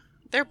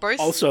 They're both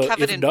Also,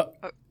 covered if in. not-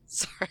 Oh,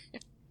 sorry.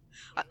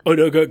 Oh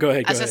no, go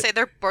ahead. I was gonna say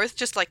they're both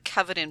just like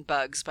covered in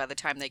bugs by the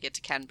time they get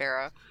to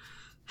Canberra.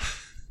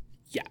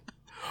 Yeah.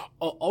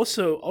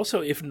 Also,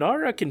 if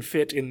Nara can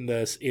fit in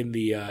the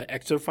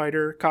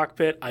Exofighter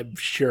cockpit, I'm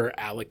sure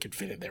Alec can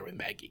fit in there with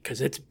Maggie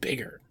because it's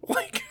bigger.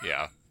 Like,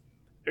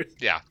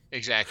 Yeah,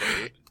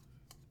 exactly.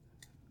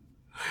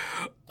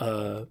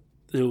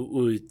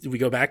 We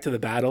go back to the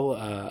battle.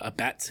 A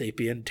Bat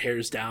Sapien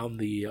tears down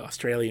the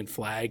Australian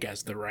flag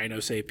as the Rhino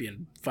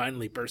Sapien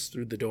finally bursts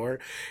through the door,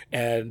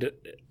 and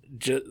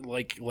just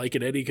like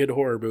in any good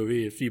horror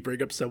movie, if you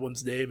bring up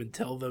someone's name and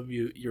tell them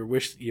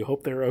you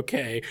hope they're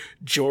okay,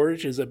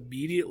 George is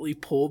immediately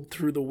pulled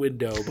through the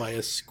window by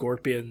a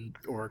scorpion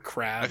or a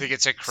crab. I think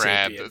it's a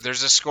crab. Sapien.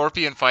 There's a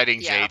scorpion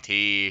fighting Yeah.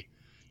 JT.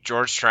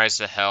 George tries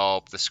to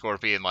help. The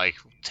scorpion like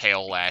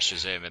tail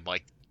lashes him and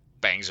like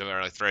bangs him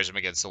or like throws him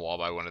against the wall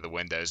by one of the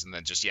windows, and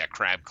then just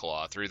crab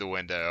claw through the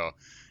window,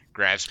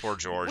 grabs poor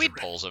George and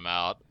pulls him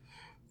out.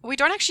 We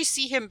don't actually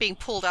see him being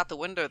pulled out the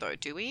window, though,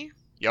 do we?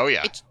 Oh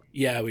yeah.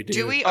 Yeah, we do.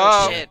 Do we?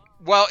 Oh, shit.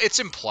 Well, it's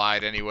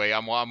implied anyway.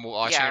 I'm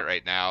watching Yeah. it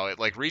right now. It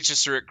like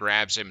reaches through it,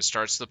 grabs him,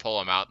 starts to pull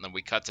him out, and then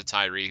we cut to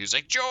Tyree, who's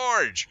like,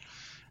 George!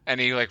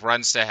 And he like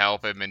runs to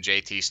help him, and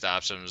JT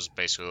stops him and is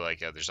basically like,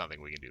 there's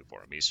nothing we can do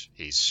for him.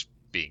 He's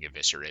being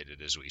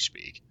eviscerated as we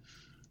speak.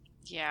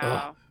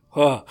 Yeah.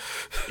 Oh,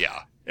 Yeah.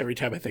 every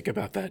time I think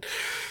about that.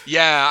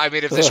 Yeah, I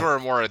mean, if this were a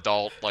more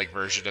adult like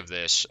version of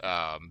this,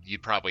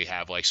 you'd probably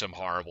have like some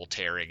horrible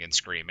tearing and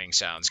screaming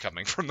sounds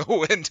coming from the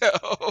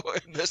window.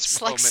 In this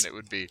It's like moment, it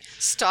would be.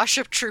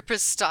 Starship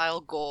Troopers style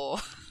gore.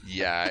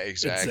 Yeah,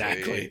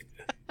 exactly.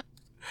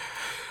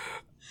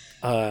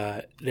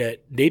 That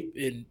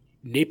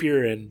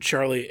Napier and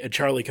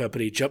Charlie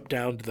Company jump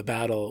down to the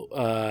battle.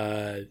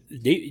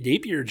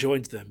 Napier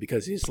joins them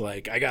because he's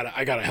like, I gotta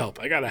help.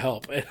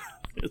 And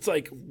it's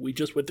like, we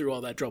just went through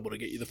all that trouble to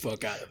get you the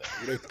fuck out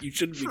of there. You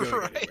shouldn't be going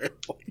Right. anywhere.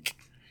 Like,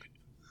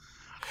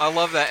 I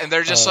love that, and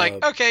they're just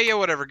like, okay, yeah,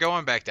 whatever, go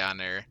on back down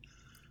there.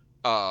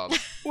 well,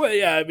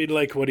 yeah, I mean,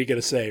 like, what are you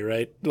gonna say,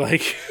 right?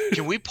 Like,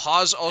 Can we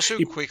pause also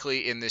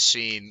quickly in this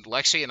scene?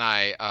 Lexi and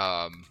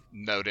I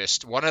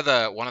noticed one of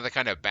the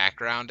kind of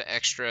background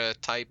extra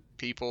type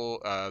people,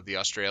 the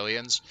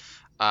Australians,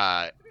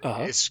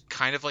 is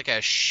kind of like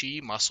a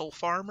she mussel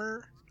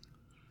farmer.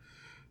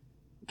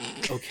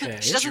 okay.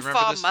 She doesn't remember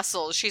farm this?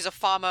 muscles. She's a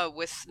farmer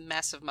with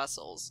massive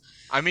muscles.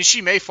 I mean,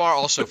 she may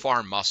also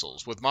farm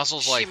mussels. With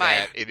mussels She like might.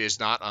 that, it is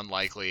not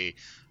unlikely.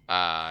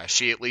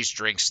 She at least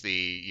drinks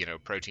the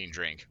protein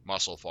drink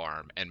Mussel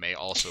Farm and may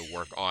also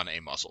work on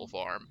a mussel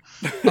farm.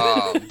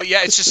 But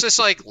yeah, it's just this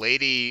like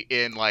lady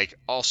in like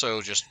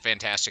also just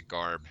fantastic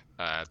garb.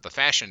 The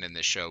fashion in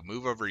this show,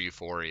 move over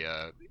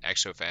Euphoria,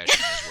 Exo fashion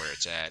is where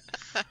it's at.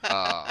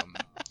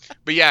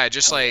 But yeah,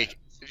 just like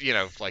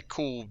like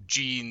cool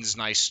jeans,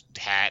 nice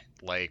hat,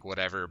 like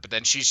whatever. But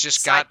then she's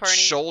just Side got pony.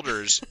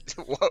 shoulders.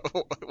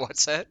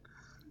 What's that?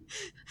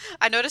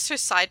 I noticed her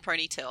side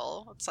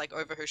ponytail. It's like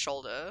over her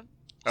shoulder.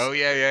 Oh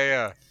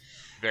yeah.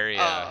 Very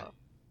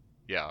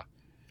yeah.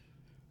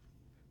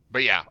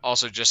 But yeah,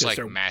 also just like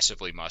so-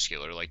 massively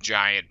muscular, like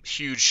giant,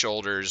 huge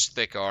shoulders,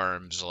 thick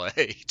arms,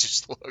 like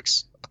just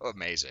looks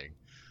amazing.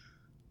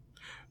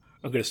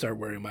 I'm gonna start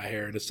wearing my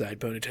hair in a side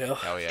ponytail.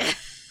 Hell yeah.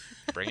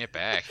 Bring it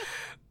back.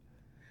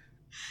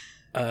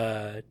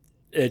 And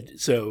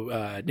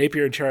so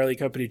Napier and Charlie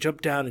Company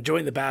jump down and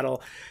join the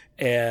battle,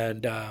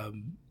 and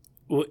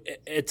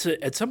it's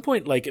at some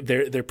point like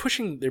they're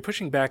pushing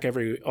back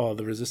all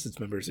the resistance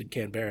members in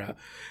Canberra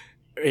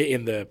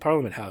in the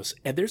Parliament House,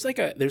 and there's like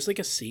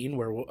a scene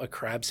where a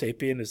crab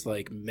sapien is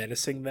like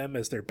menacing them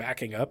as they're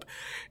backing up,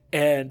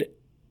 and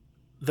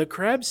the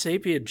crab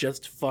sapien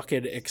just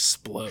fucking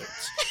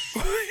explodes.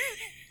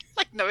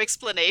 Like no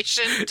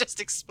explanation, just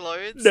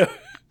explodes. No,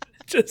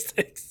 just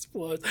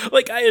explodes.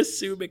 Like, I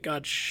assume it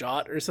got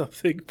shot or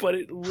something, but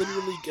it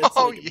literally gets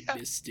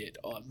missed it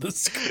on the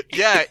screen.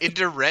 Yeah,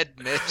 into red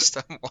mist.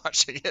 I'm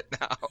watching it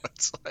now.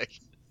 It's like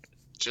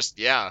just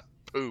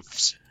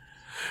poofs.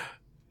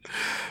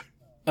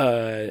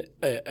 As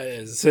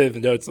I said in the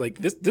notes, like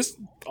this,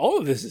 all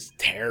of this is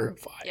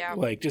terrifying. Yeah.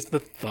 Like just the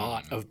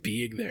thought of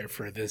being there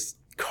for this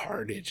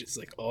carnage is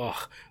like,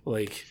 oh,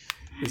 like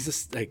is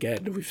this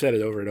again? We've said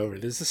it over and over.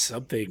 This is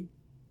something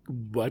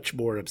much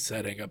more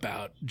upsetting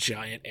about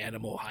giant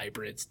animal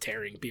hybrids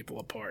tearing people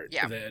apart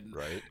Yeah. than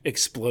Right.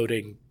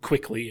 exploding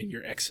quickly in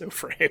your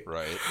exoframe.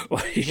 Right.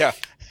 Like, Yeah.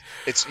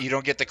 It's you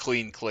don't get the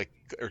clean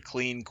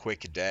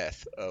quick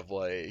death of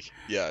like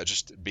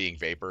just being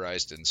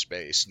vaporized in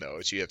space. No,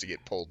 it's you have to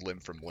get pulled limb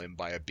from limb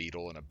by a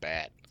beetle and a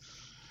bat.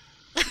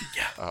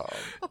 Yeah.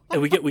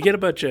 And we get a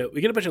bunch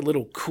of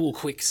little cool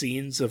quick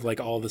scenes of like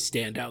all the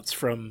standouts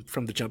from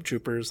the Jump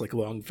Troopers, like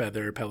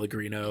Longfeather,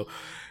 Pellegrino,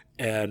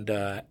 and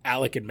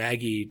Alec and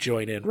Maggie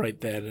join in right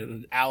then,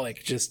 and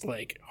Alec just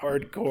like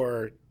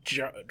hardcore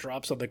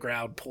drops on the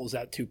ground, pulls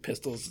out 2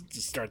 pistols, and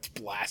just starts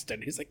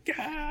blasting. He's like,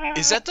 ah!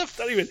 Is that the It's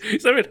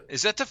not even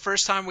Is that the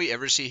first time we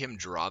ever see him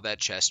draw that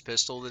chest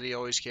pistol that he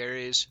always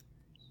carries?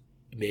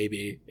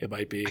 maybe it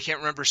might be. I can't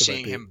remember might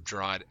seeing be. him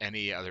draw it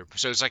any other.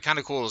 So it's like kind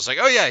of cool. It's like,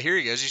 oh yeah, here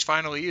he goes. He's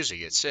finally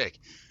using it. Sick.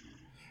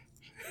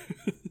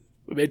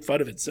 We made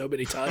fun of it so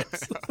many times.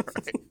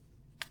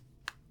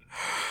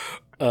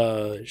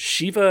 Right.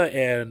 Shiva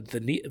and the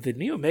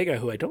Neo Mega,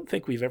 who I don't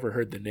think we've ever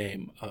heard the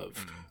name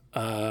of,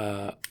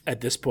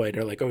 at this point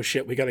are like, oh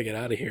shit, we gotta get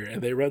out of here,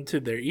 and they run to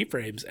their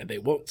E-frames and they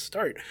won't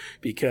start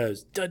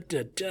because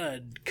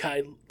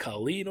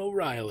Colleen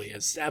O'Reilly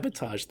has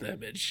sabotaged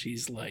them, and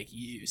she's like,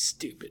 you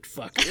stupid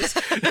fuckers.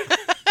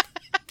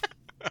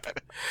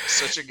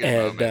 Such a good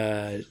And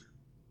moment.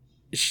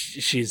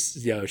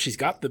 she's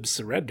got them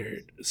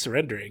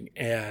surrendering,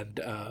 and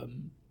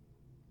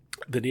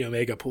the Neo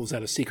Mega pulls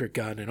out a secret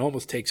gun and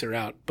almost takes her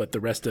out, but the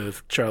rest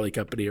of Charlie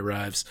Company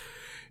arrives,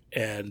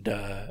 and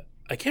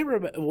I can't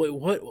remember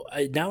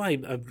now.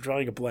 I'm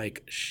drawing a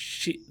blank.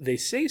 They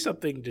say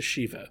something to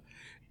Shiva,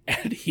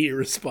 and he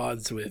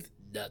responds with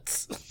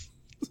nuts.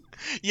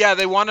 Yeah,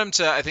 they want him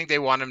to. I think they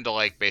want him to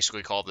like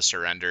basically call the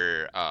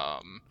surrender.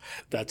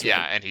 That's Yeah,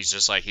 right. and he's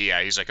just like,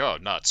 he's like, oh,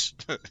 nuts,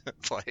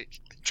 like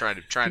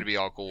trying to be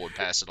all cool and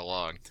pass it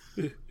along.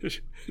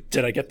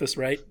 Did I get this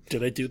right?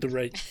 Did I do the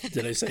right?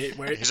 Did I say it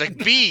right? He's like,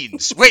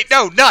 beans. Wait,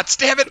 no, nuts.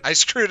 Damn it, I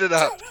screwed it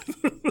up.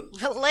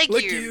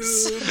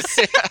 Legumes.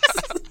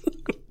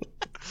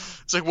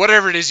 It's like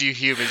whatever it is you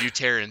humans, you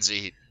Terrans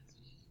eat.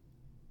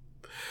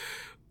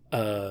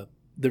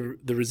 The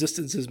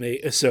resistance is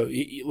made. So,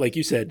 like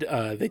you said,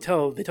 they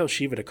tell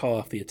Shiva to call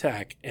off the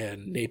attack,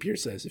 and Napier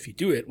says, "If you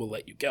do it, we'll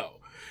let you go."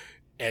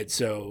 And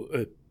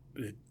so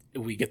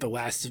we get the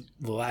last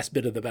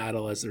bit of the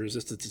battle as the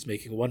resistance is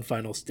making one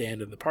final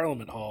stand in the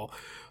Parliament Hall.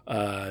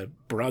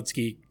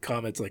 Brodsky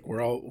comments like,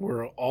 "We're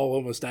all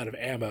almost out of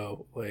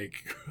ammo.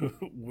 Like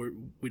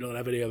we don't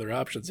have any other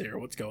options here.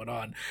 What's going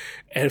on?"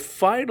 And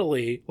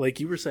finally, like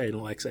you were saying,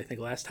 Alex, I think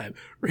last time,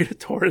 Rita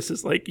Torres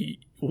is like,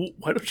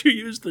 "Why don't you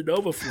use the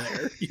Nova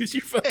Flare? Use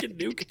your fucking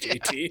nuke,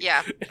 JT."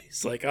 Yeah. And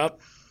he's like, "Oh,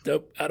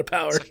 nope, out of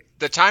power." Like,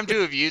 the time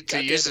to have used God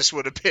damn use it. this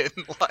would have been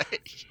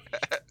like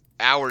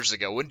hours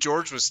ago when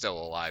George was still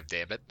alive.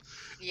 Damn it.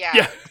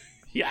 Yeah.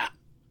 Yeah.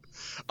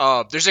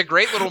 There's a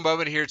great little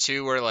moment here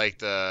too where like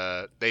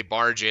they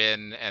barge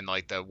in and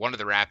like one of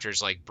the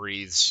raptors like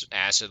breathes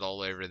acid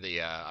all over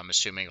the I'm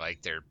assuming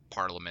like their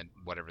parliament,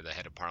 whatever the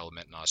head of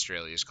parliament in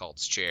Australia is called,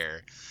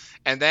 chair.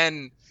 And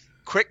then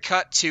quick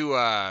cut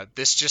to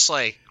this just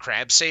like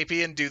crab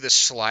sapien do the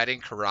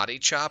sliding karate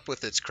chop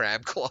with its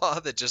crab claw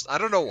that just, I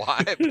don't know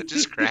why, but it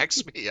just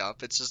cracks me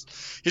up. It's just,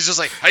 he's just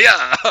like,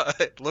 hiya!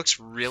 It looks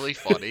really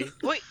funny.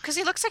 Well, because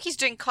he looks like he's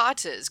doing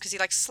carters, because he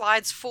like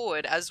slides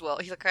forward as well.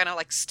 He kind of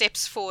like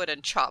steps forward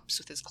and chops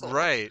with his claw.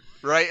 Right.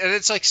 And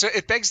it's like, so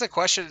it begs the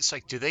question. It's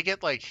like, do they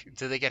get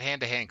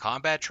hand-to-hand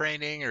combat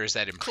training, or is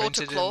that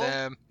imprinted claw? in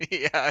them?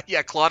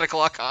 Yeah,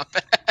 claw-to-claw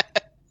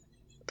combat.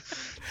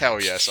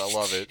 Hell yes, I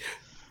love it.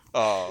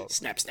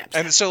 Snap.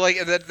 And so like,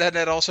 and then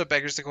that also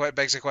begs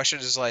the question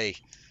is like,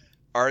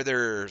 is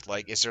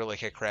there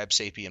like a crab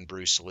sapien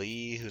Bruce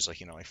Lee who's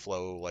like, like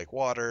flow like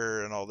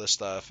water and all this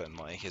stuff, and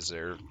like, is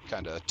there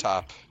kind of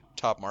top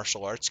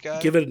martial arts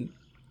guy?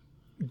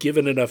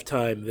 Given enough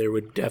time, there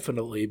would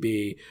definitely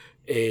be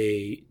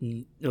a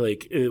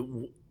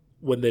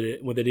when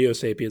the Neo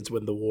Sapiens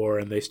win the war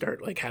and they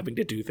start like having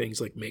to do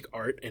things like make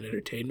art and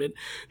entertainment,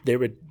 there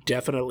would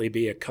definitely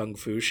be a kung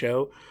fu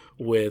show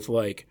with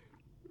like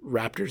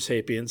Raptor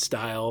Sapien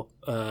style,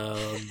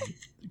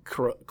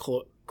 Crab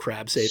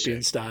Sapien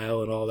Sick.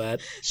 style, and all that.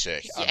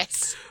 Sick.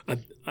 Yes.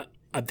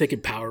 I'm thinking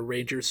Power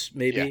Rangers,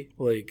 maybe,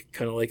 like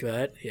kind of like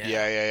that.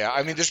 Yeah.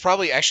 I mean, there's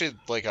probably actually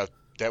like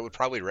that would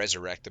probably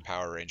resurrect the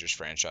Power Rangers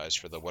franchise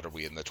for what are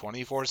we in the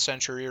 24th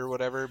century or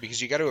whatever? Because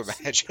you got to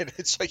imagine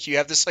it's like you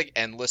have this like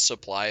endless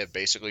supply of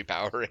basically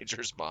Power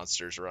Rangers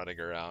monsters running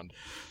around,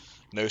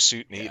 no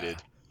suit needed.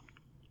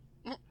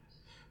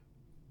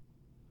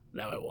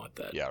 Now I want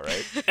that. Yeah,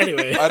 right.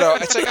 Anyway, I know.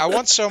 It's like I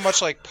want so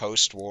much like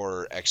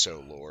post-war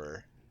Exo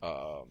lore.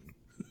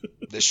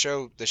 This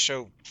show.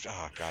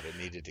 Oh god, it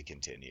needed to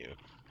continue.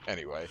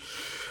 Anyway.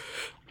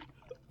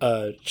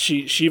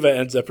 Shiva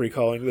ends up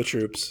recalling the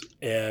troops,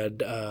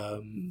 and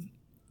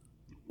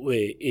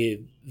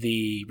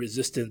the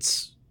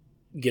resistance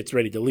gets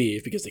ready to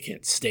leave because they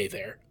can't stay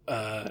there.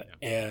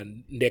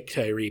 And Nick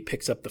Tyree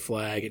picks up the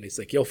flag and he's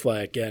like, "You'll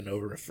fly again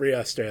over to free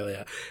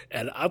Australia."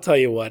 And I'll tell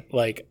you what,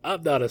 like,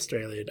 I'm not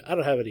Australian. I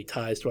don't have any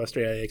ties to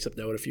Australia except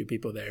knowing a few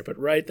people there. But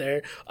right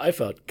there, I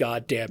felt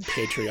goddamn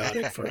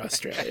patriotic for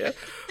Australia.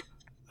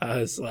 I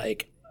was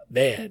like,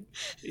 man,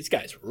 these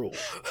guys rule.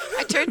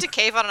 I turned to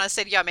Kayvon and I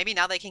said, yeah, maybe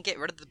now they can get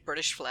rid of the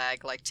British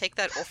flag. Like, take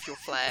that off your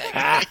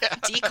flag.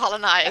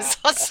 Decolonize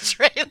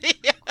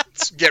Australia.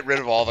 Let's get rid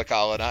of all the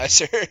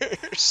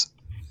colonizers.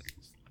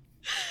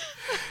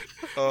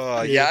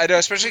 Yeah, I know,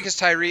 especially because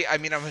Tyree, I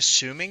mean, I'm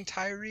assuming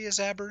Tyree is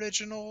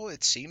Aboriginal.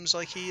 It seems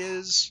like he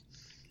is.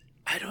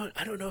 I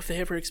don't know if they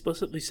ever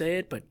explicitly say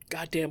it, but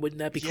goddamn, wouldn't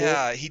that be cool?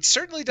 Yeah, he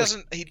certainly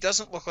doesn't. He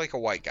doesn't look like a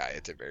white guy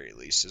at the very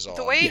least. Is all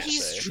The I'm way gonna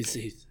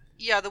say.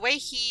 Yeah, the way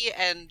he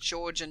and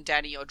George and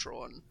Danny are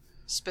drawn,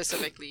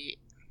 specifically,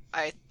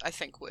 I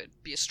think would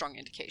be a strong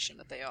indication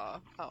that they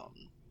are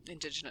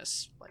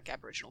indigenous, like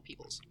Aboriginal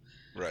peoples.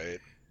 Right.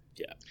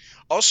 Yeah.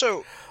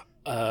 Also,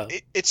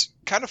 it's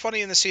kind of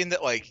funny in the scene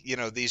that, like, you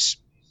know, these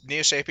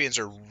Neo-Sapiens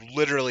are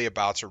literally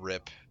about to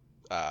rip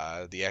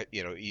the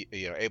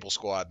Able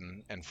Squad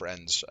and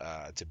friends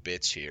to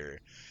bits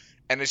here,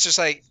 and it's just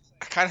like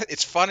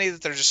it's funny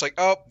that they're just like,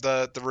 oh,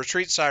 the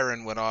retreat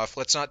siren went off.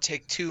 Let's not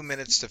take 2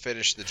 minutes to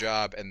finish the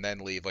job and then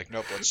leave. Like,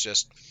 nope,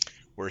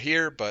 we're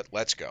here, but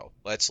let's go.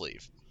 Let's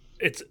leave.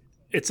 It's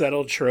that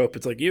old trope.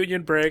 It's like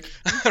union break.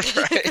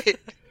 Right.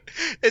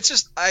 It's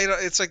just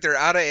it's like they're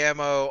out of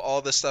ammo,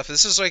 all this stuff.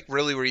 This is like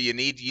really where you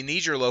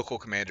need your local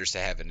commanders to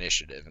have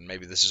initiative, and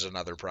maybe this is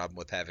another problem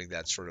with having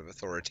that sort of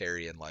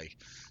authoritarian, like,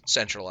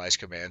 centralized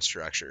command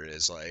structure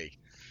is like,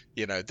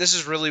 you know, this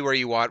is really where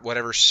you want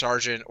whatever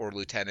sergeant or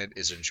lieutenant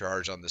is in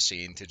charge on the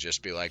scene to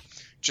just be like,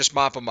 just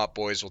mop them up,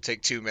 boys. We'll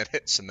take 2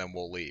 minutes and then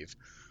we'll leave.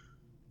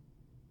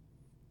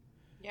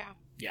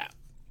 Yeah.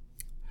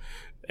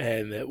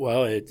 And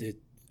it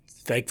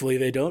thankfully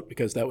they don't,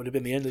 because that would have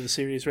been the end of the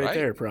series right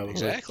there, probably.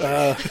 Exactly.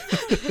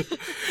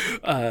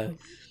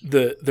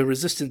 The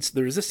resistance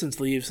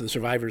leaves, the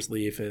survivors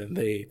leave, and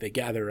they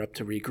gather up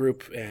to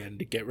regroup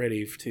and get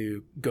ready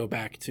to go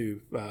back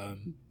to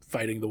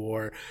fighting the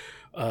war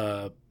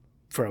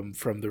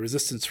from the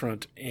resistance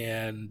front.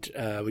 And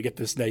we get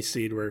this nice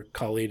scene where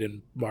Colleen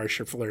and Marsh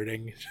are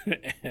flirting,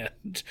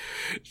 and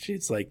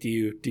she's like, "Do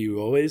you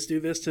always do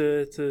this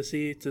to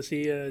see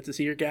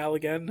your gal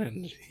again?"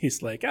 And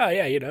he's like, "Oh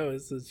yeah, you know,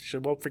 she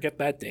won't forget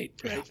that date,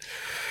 right?"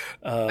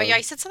 But yeah,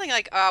 he said something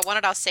like, "I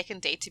wanted our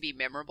second date to be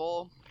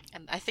memorable."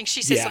 And I think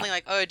she said something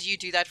like, "Oh, do you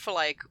do that for,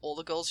 like, all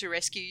the girls who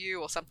rescue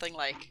you?" or something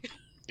like.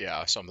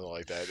 Yeah, something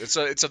like that. It's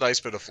a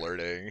nice bit of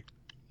flirting.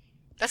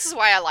 This is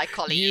why I like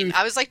Colleen.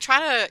 I was like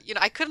trying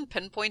to, I couldn't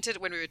pinpoint it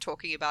when we were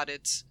talking about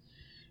it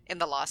in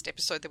the last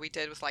episode that we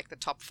did with, like, the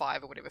top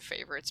 5 or whatever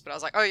favorites. But I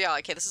was like, oh yeah,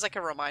 okay, this is like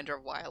a reminder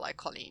of why I like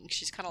Colleen.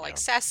 She's kind of like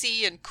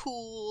sassy and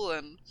cool,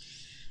 and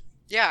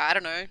yeah, I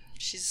don't know.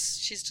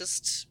 She's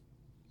just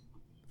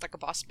like a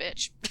boss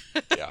bitch.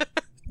 Yeah,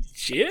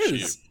 she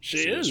is. She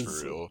is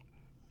for real.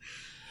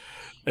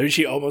 I mean,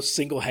 she almost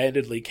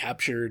single-handedly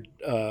captured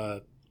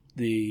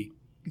the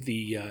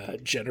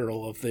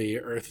general of the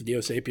Earth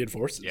Neo-Sapien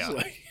forces. Yeah.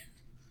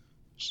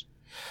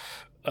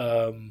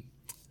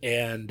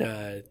 And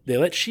they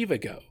let Shiva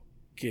go,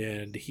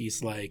 and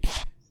he's like,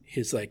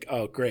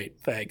 "Oh, great,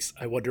 thanks.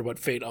 I wonder what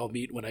fate I'll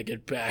meet when I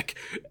get back."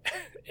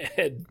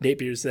 And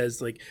Napier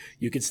says, like,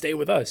 "You can stay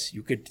with us.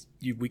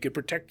 We could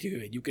protect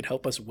you, and you could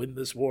help us win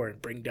this war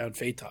and bring down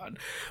Phaeton."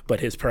 But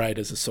his pride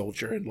as a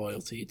soldier and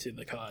loyalty to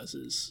the cause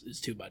is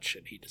too much,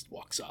 and he just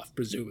walks off,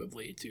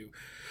 presumably to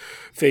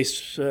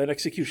face an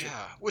execution.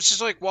 Yeah, which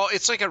is like, well,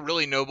 it's like a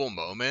really noble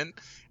moment.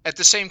 At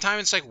the same time,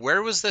 it's like,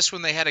 where was this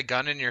when they had a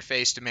gun in your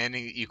face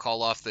demanding that you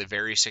call off the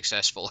very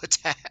successful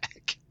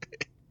attack?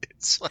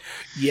 It's like,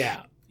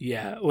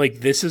 yeah,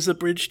 like, this is a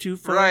bridge too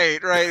far. Right.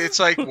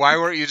 It's like, why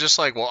weren't you just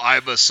like, well,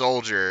 I'm a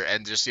soldier,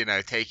 and just,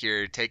 take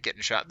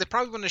getting shot? They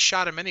probably wouldn't have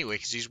shot him anyway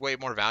because he's way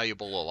more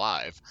valuable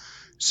alive.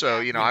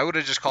 So, I would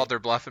have just called their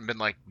bluff and been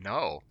like,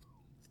 no,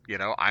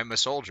 I'm a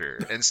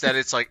soldier. Instead,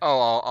 it's like,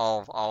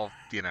 oh,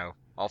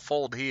 I'll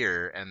fold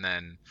here, and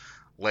then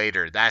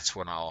later, that's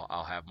when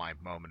I'll have my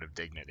moment of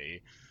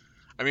dignity.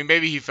 I mean,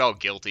 maybe he felt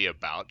guilty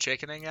about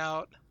chickening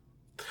out.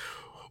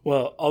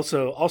 Well,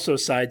 also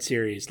side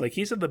series, like,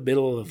 he's in the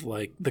middle of,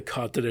 like, the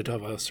continent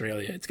of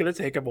Australia. It's gonna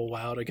take him a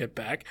while to get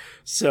back.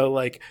 So,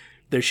 like,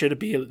 there should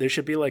be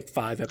like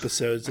 5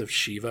 episodes of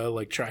Shiva,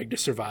 like, trying to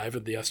survive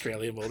in the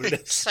Australian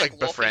wilderness. Like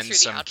befriend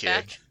some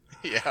kid.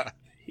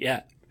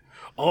 Yeah.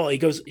 Oh, he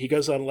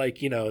goes on, like,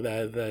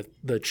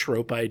 the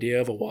trope idea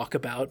of a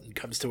walkabout and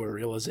comes to a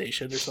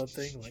realization or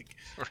something, like.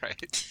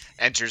 Right.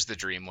 Enters the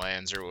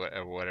dreamlands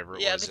or whatever it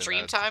was. Yeah, the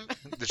dream time.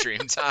 The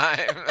dream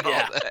time. And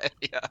Yeah. all that.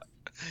 Yeah.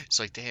 It's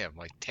like, damn,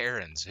 like,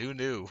 Terrans, who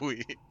knew?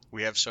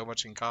 We have so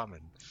much in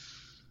common.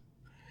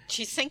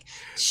 Do you think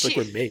Like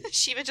we're mates.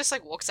 Shiva just,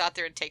 like, walks out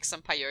there and takes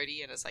some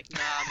peyote and is like, nah,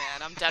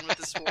 man, I'm done with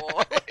this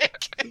war.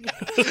 Like,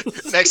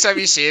 Next time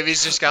you see him,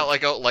 he's just got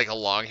like a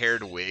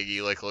long-haired wig.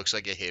 He like looks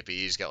like a hippie.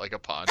 He's got like a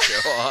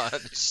poncho on.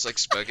 He's just like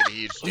smoking a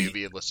huge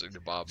doobie and listening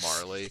to Bob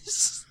Marley.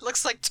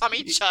 Looks like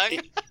Tommy Chung.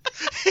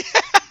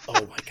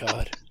 Oh my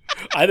god!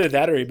 Either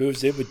that or he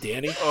moves in with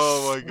Danny.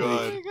 Oh my Oh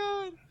god! my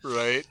god.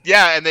 Right?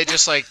 Yeah, and they're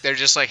just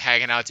like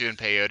hanging out doing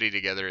peyote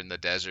together in the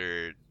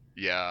desert.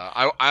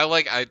 Yeah, I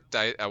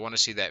want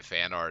to see that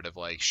fan art of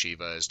like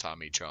Shiva as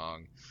Tommy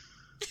Chong.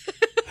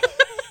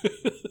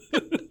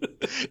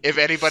 If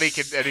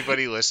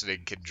anybody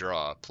listening can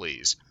draw,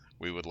 please,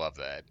 we would love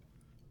that.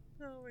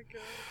 Oh my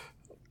god.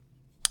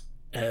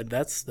 And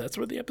that's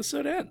where the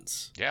episode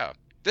ends. Yeah.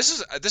 This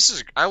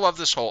is I love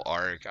this whole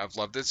arc. I've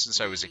loved it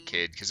since I was a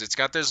kid because it's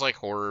got those like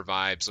horror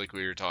vibes like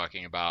we were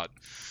talking about.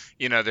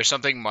 You know, there's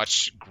something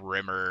much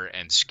grimmer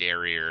and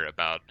scarier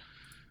about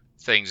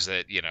things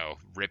that, you know,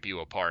 rip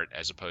you apart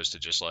as opposed to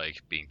just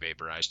like being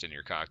vaporized in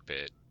your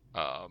cockpit.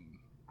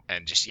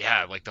 And just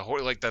like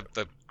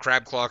the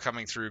crab claw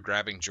coming through,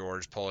 grabbing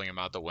George, pulling him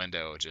out the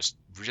window, just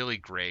really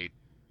great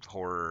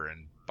horror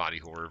and body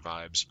horror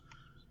vibes.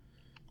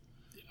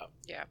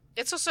 Yeah.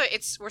 It's also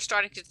we're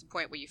starting to get to the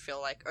point where you feel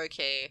like,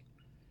 okay,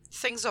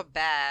 things are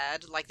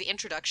bad. Like the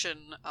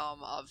introduction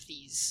of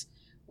these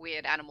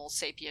weird animal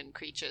sapient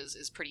creatures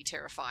is pretty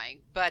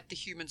terrifying, but the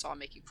humans are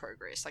making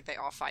progress. Like they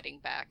are fighting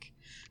back.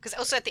 Because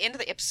also at the end of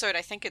the episode,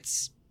 I think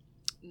it's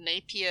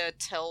Napier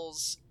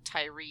tells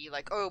Tyree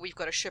like, oh, we've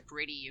got a ship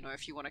ready, you know,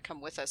 if you want to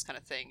come with us, kind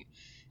of thing.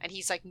 And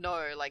he's like,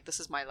 no, like this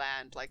is my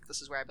land, like this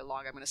is where I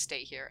belong, I'm going to stay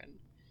here and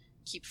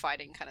keep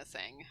fighting, kind of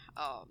thing.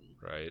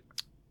 Right.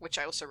 Which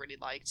I also really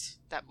liked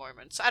that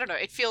moment. So I don't know,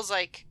 it feels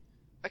like,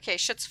 okay,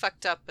 shit's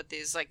fucked up, but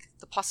there's like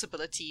the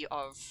possibility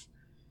of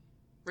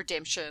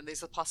redemption, there's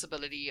the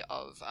possibility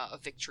of a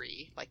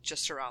victory, like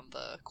just around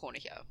the corner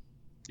here.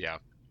 Yeah,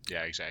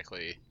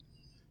 exactly.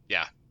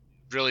 Yeah,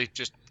 really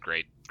just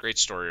great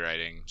story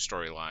writing,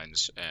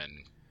 storylines, and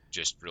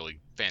just really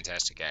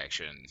fantastic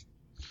action.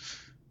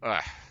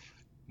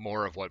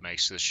 More of what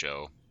makes this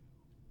show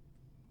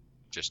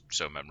just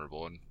so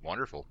memorable and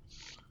wonderful.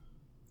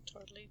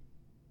 Totally.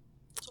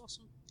 It's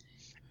awesome.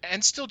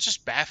 And still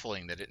just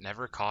baffling that it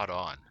never caught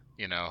on,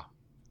 you know?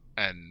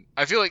 And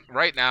I feel like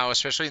right now,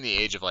 especially in the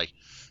age of like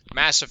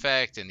Mass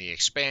Effect and The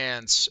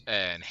Expanse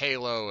and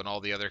Halo and all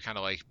the other kind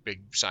of like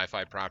big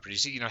sci-fi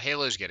properties, you know,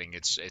 Halo's getting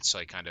it's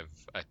like kind of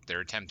they're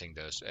attempting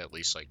to at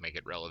least like make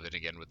it relevant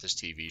again with this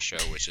TV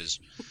show, which has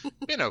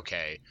been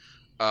okay.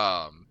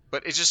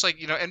 But it's just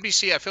like, you know,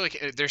 NBC, I feel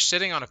like they're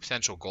sitting on a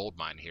potential gold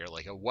mine here,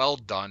 like a well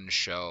done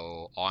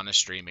show on a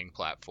streaming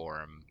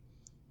platform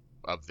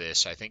of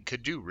this, I think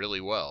could do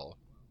really well.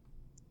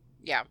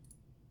 Yeah.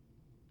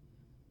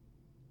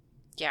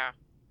 Yeah,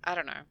 I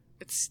don't know.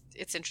 It's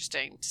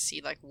interesting to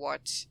see like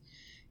what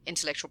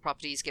intellectual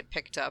properties get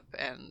picked up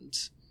and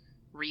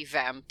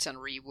revamped and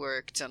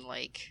reworked and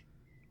like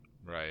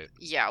Right.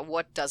 Yeah,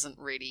 what doesn't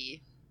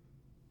really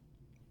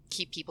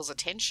keep people's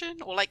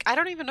attention, or like I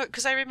don't even know,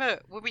 because I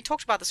remember when we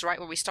talked about this right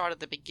when we started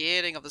the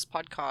beginning of this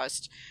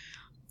podcast,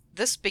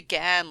 this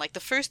began like the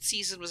first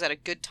season was at a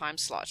good time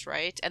slot,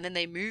 right? And then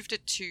they moved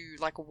it to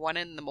like 1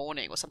 a.m.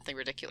 or something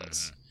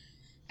ridiculous. Mm-hmm.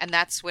 And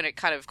that's when it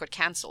kind of got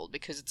cancelled,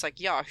 because it's like,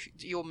 yeah,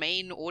 your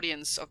main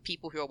audience of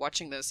people who are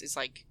watching this is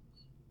like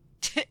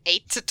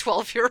 8 to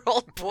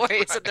 12-year-old boys,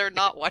 right. And they're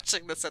not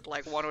watching this at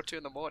like 1 or 2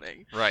 in the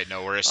morning. Right,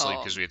 no, we're asleep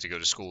because we have to go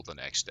to school the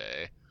next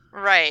day.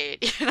 Right,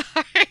 you know?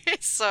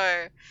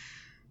 So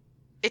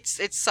it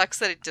sucks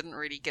that it didn't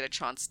really get a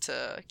chance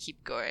to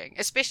keep going,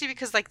 especially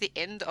because like the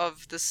end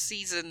of the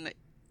season,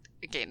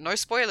 again, no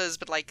spoilers,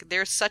 but like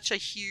there's such a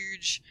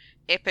huge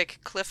epic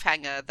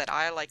cliffhanger that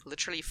I like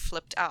literally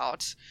flipped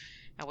out.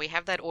 And we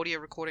have that audio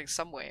recording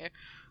somewhere.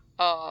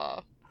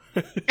 And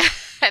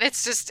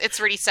it's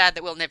really sad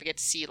that we'll never get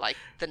to see like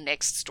the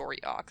next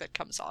story arc that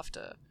comes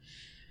after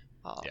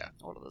all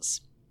of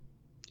this.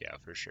 Yeah,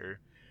 for sure.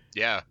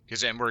 Yeah,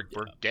 because we're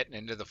getting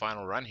into the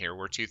final run here.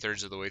 We're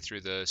 2/3 of the way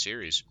through the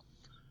series.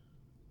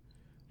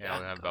 Yeah,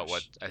 we have about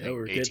what I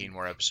think 18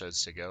 more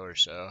episodes to go or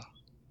so.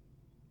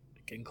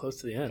 Getting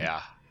close to the end.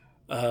 Yeah.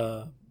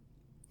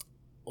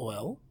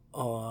 Well,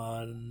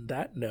 on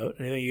that note,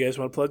 anything you guys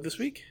want to plug this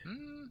week?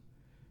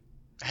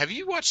 Have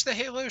you watched the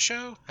Halo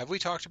show? Have we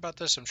talked about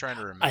this? I'm trying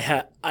to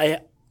remember.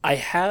 I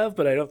have,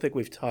 but I don't think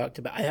we've talked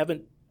about.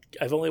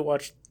 I've only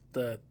watched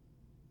the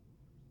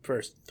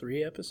first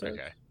 3 episodes.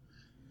 Okay.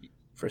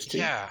 First 2.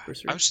 Yeah.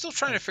 First 3. I'm still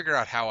trying to figure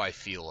out how I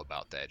feel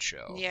about that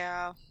show.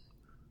 Yeah.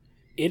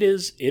 It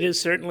is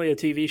certainly a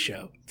TV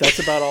show. That's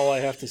about all I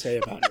have to say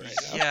about it right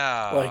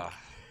now.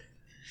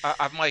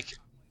 Yeah.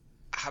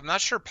 I'm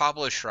not sure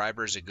Pablo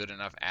Schreiber is a good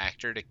enough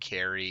actor to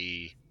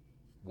carry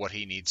what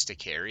he needs to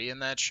carry in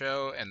that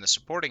show, and the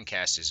supporting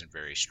cast isn't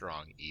very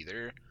strong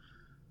either.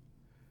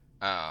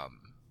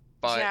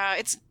 But yeah,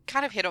 it's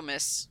kind of hit or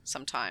miss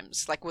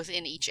sometimes. Like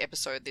within each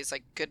episode, there's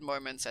like good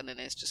moments, and then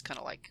there's just kind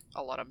of like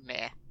a lot of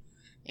meh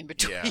in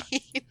between.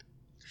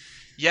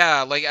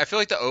 Yeah, like I feel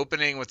like the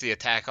opening with the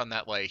attack on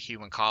that like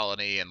human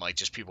colony and like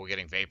just people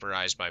getting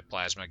vaporized by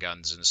plasma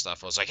guns and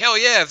stuff. I was like, hell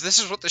yeah! If this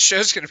is what the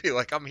show's gonna be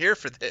like, I'm here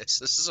for this.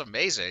 This is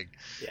amazing.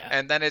 Yeah.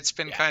 And then it's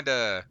been Yeah. kind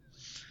of,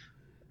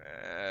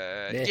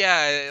 Meh.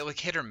 yeah, like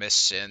hit or miss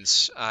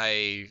since.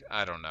 I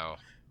don't know.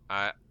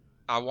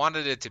 I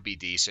wanted it to be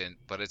decent,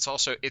 but it's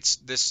also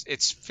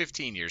it's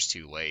 15 years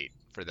too late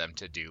for them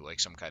to do like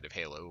some kind of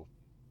Halo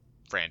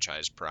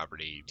franchise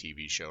property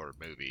TV show or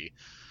movie.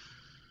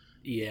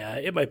 Yeah,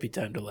 it might be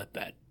time to let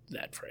that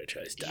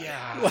franchise die.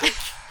 Yeah. Like,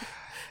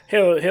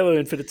 Halo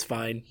Infinite's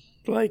fine.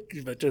 Like,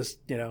 but just,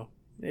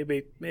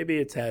 maybe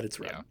it's had its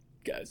run,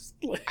 guys.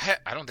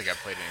 I don't think I've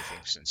played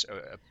anything since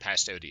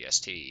past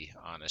ODST,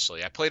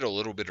 honestly. I played a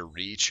little bit of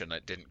Reach, and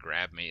it didn't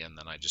grab me, and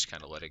then I just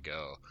kind of let it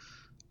go.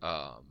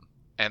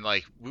 And,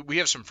 like, we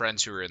have some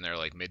friends who are in their,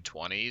 like,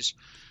 mid-20s,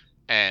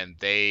 and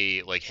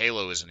they, like,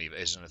 Halo isn't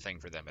a thing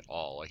for them at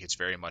all. Like, it's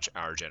very much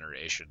our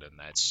generation, and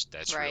that's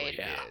Right. really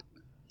Yeah. it.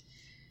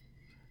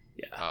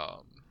 Yeah.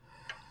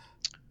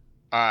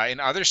 And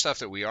other stuff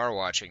that we are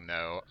watching,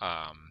 though,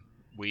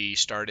 we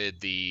started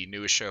the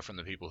newest show from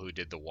the people who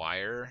did The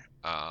Wire,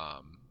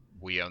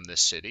 We Own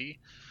This City,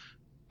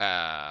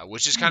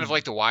 which is kind of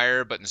like The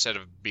Wire, but instead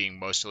of being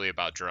mostly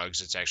about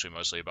drugs, it's actually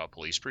mostly about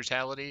police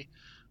brutality.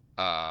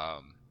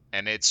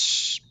 And I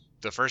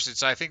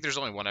think there's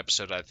only one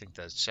episode. I think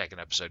the second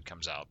episode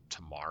comes out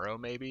tomorrow,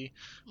 maybe.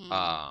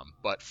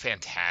 But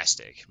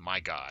fantastic. My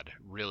God.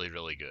 Really,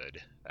 really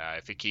good.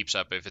 If it keeps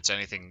up, if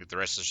the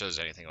rest of the show is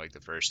anything like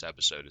the first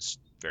episode, it's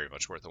very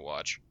much worth a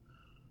watch.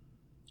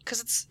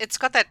 Because it's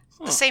got that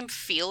Huh. the same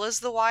feel as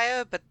The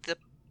Wire, but the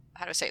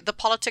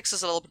politics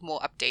is a little bit more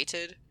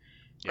updated,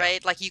 Yeah.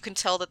 right? Like you can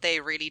tell that they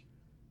really,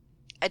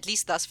 at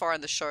least thus far in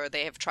the show,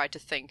 they have tried to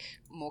think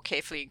more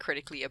carefully and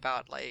critically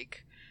about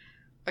like,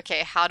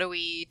 okay, how do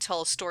we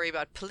tell a story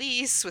about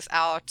police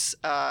without,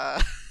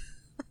 I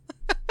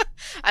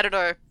don't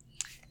know,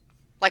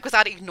 like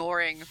without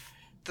ignoring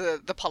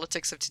the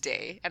politics of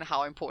today and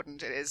how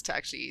important it is to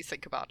actually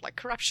think about like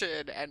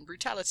corruption and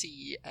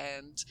brutality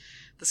and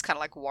this kind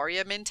of like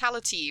warrior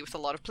mentality with a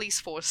lot of police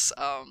force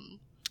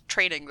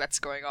training that's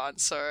going on.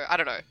 So I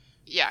don't know.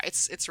 Yeah,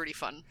 it's really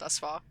fun thus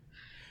far.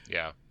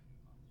 Yeah.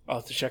 I'll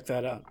have to check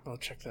that out.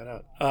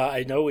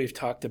 I know we've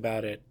talked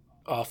about it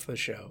off the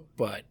show,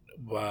 but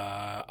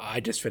I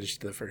just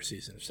finished the first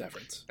season of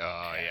Severance.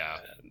 Oh, yeah.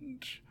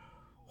 And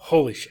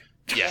holy shit.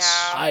 Yes.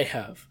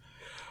 Yeah.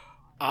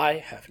 I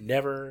have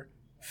never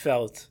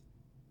felt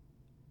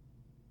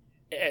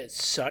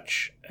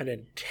such an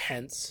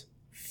intense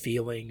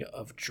feeling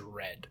of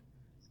dread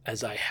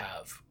as I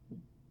have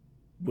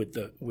with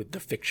the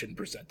fiction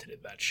presented in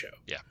that show.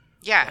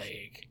 Yeah,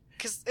 Like,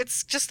 because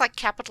it's just like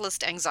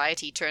capitalist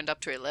anxiety turned up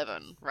to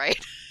 11,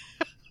 right?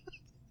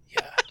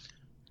 yeah.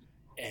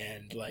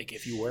 And like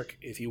if you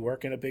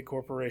work in a big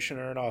corporation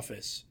or an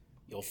office,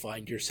 you'll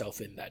find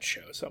yourself in that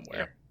show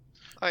somewhere.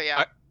 Oh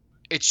yeah.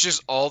 It's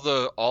just all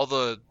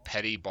the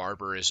petty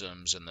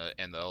barbarisms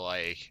and the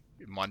like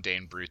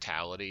mundane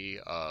brutality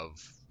of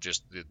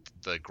just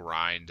the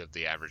grind of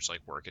the average like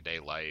workaday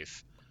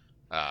life,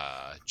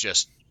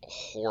 just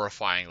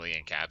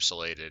horrifyingly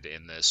encapsulated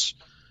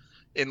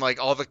in like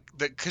all the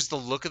because the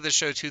look of the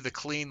show too, the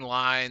clean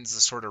lines,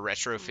 the sort of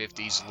retro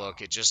 50s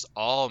look, it just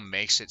all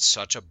makes it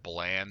such a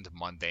bland,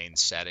 mundane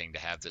setting to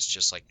have this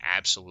just like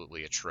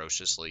absolutely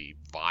atrociously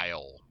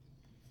vile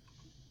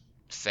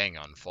thing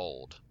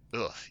unfold.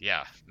 Ugh,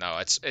 yeah, no,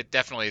 it's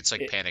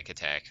like panic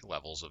attack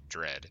levels of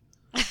dread.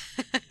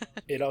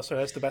 It also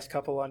has the best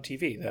couple on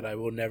TV that I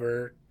will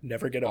never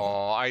get over.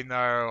 Oh, I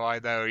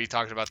know. You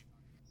talked about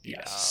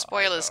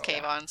Spoilers,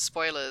 Kayvon.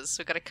 Spoilers.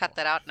 We've got to cut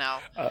that out now.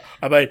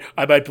 I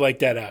might blank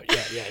that out.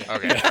 Yeah.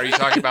 Okay, are you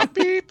talking about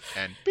beep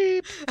and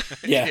beep?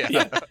 Yeah.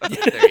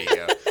 There you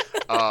go.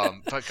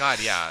 But God,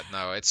 yeah,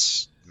 no,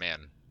 it's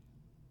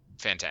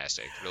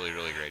fantastic. Really,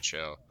 really great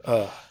show.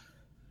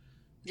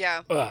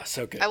 Yeah.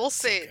 So good. I will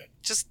So say, good.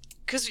 just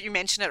because you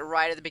mentioned it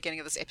right at the beginning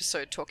of this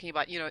episode, talking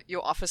about,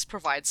 your office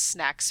provides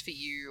snacks for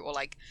you, or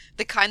like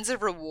the kinds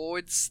of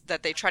rewards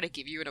that they try to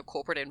give you in a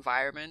corporate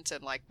environment.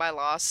 And like my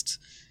last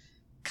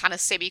kind of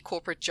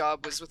semi-corporate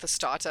job was with a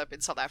startup in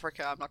South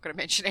Africa. I'm not going to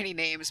mention any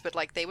names, but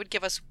like they would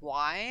give us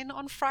wine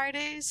on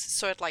Fridays.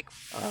 So at like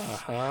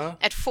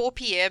at 4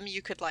 p.m.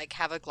 you could like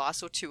have a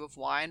glass or two of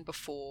wine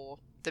before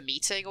the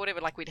meeting or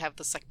whatever. Like we'd have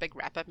this like big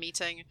wrap-up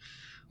meeting,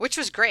 which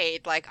was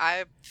great. Like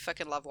I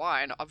fucking love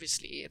wine.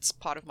 Obviously, it's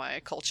part of my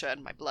culture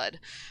and my blood.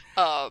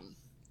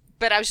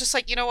 But I was just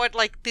like, you know what?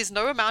 Like, there's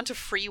no amount of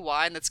free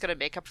wine that's gonna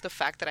make up for the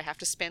fact that I have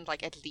to spend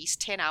like at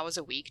least 10 hours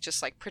a week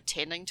just like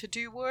pretending to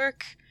do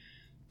work,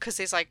 because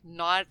there's like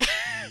not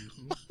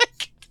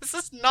like this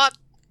is not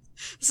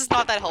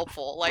that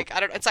helpful. Like I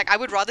don't. It's like I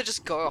would rather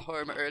just go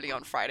home early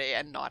on Friday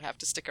and not have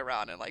to stick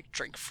around and like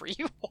drink free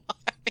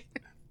wine.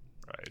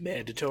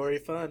 Mandatory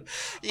fun.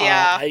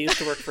 Yeah. I used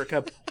to work for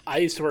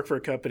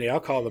a company. I'll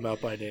call them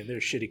out by name. They're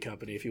a shitty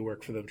company. If you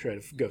work for them, try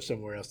to go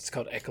somewhere else. It's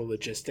called Echo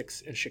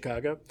Logistics in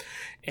Chicago,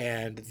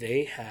 and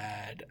they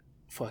had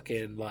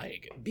fucking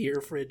like beer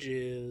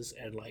fridges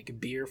and like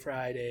beer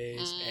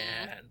Fridays,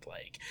 and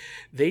like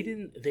they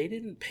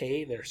didn't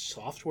pay their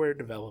software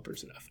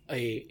developers enough.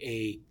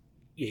 A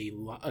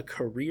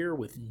career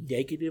with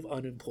negative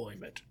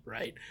unemployment,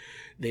 right?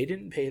 They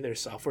didn't pay their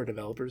software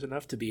developers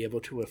enough to be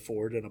able to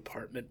afford an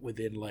apartment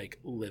within like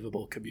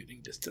livable commuting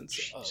distance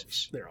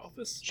Jesus. of their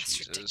office, That's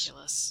Jesus.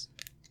 ridiculous.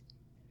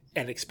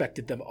 and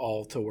expected them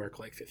all to work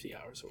like 50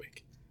 hours a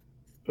week.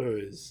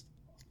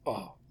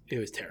 It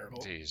was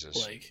terrible.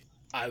 Jesus. Like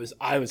I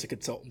was a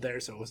consultant there,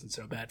 so it wasn't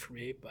so bad for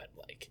me, but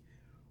like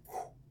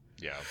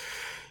Yeah.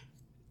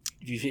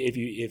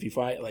 if you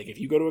find, like, if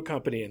you go to a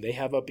company and they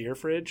have a beer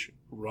fridge,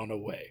 run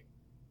away.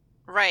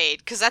 Right,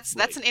 because that's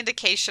Right. an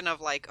indication of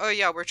like, oh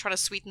yeah, we're trying to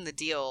sweeten the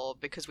deal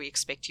because we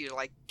expect you to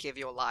like give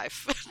your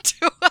life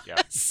to Yeah.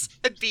 us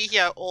and be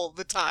here all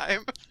the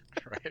time.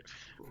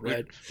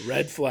 Right.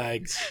 Red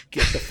flags,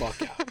 get the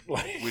fuck out.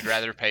 Like, We'd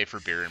rather pay for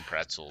beer and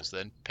pretzels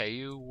than pay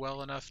you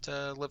well enough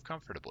to live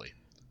comfortably.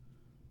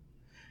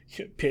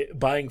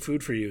 buying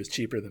food for you is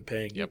cheaper than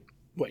paying Yep.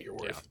 what you're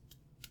worth.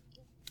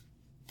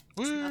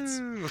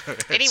 Woo!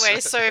 Anyway,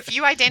 so if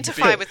you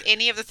identify with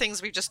any of the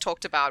things we've just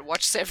talked about,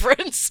 watch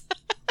Severance.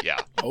 Yeah.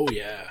 Oh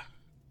yeah.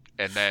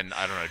 And then,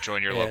 I don't know,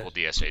 join your Yeah. local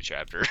DSA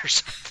chapter or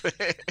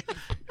something.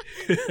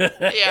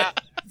 Yeah.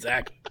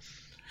 Exactly.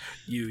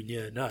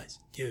 Unionize.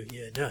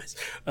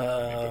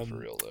 But for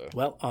real, though.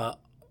 Well,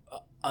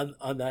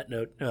 on that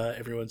note,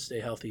 everyone stay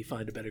healthy,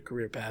 find a better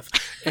career path,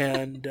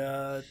 and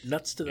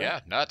nuts to that. Yeah,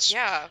 nuts.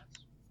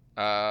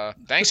 Yeah.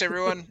 Thanks,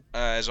 everyone.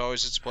 As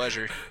always, it's a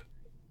pleasure.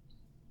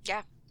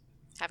 Yeah.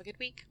 Have a good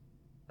week.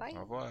 Bye. Au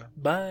revoir.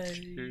 Bye.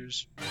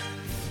 Cheers.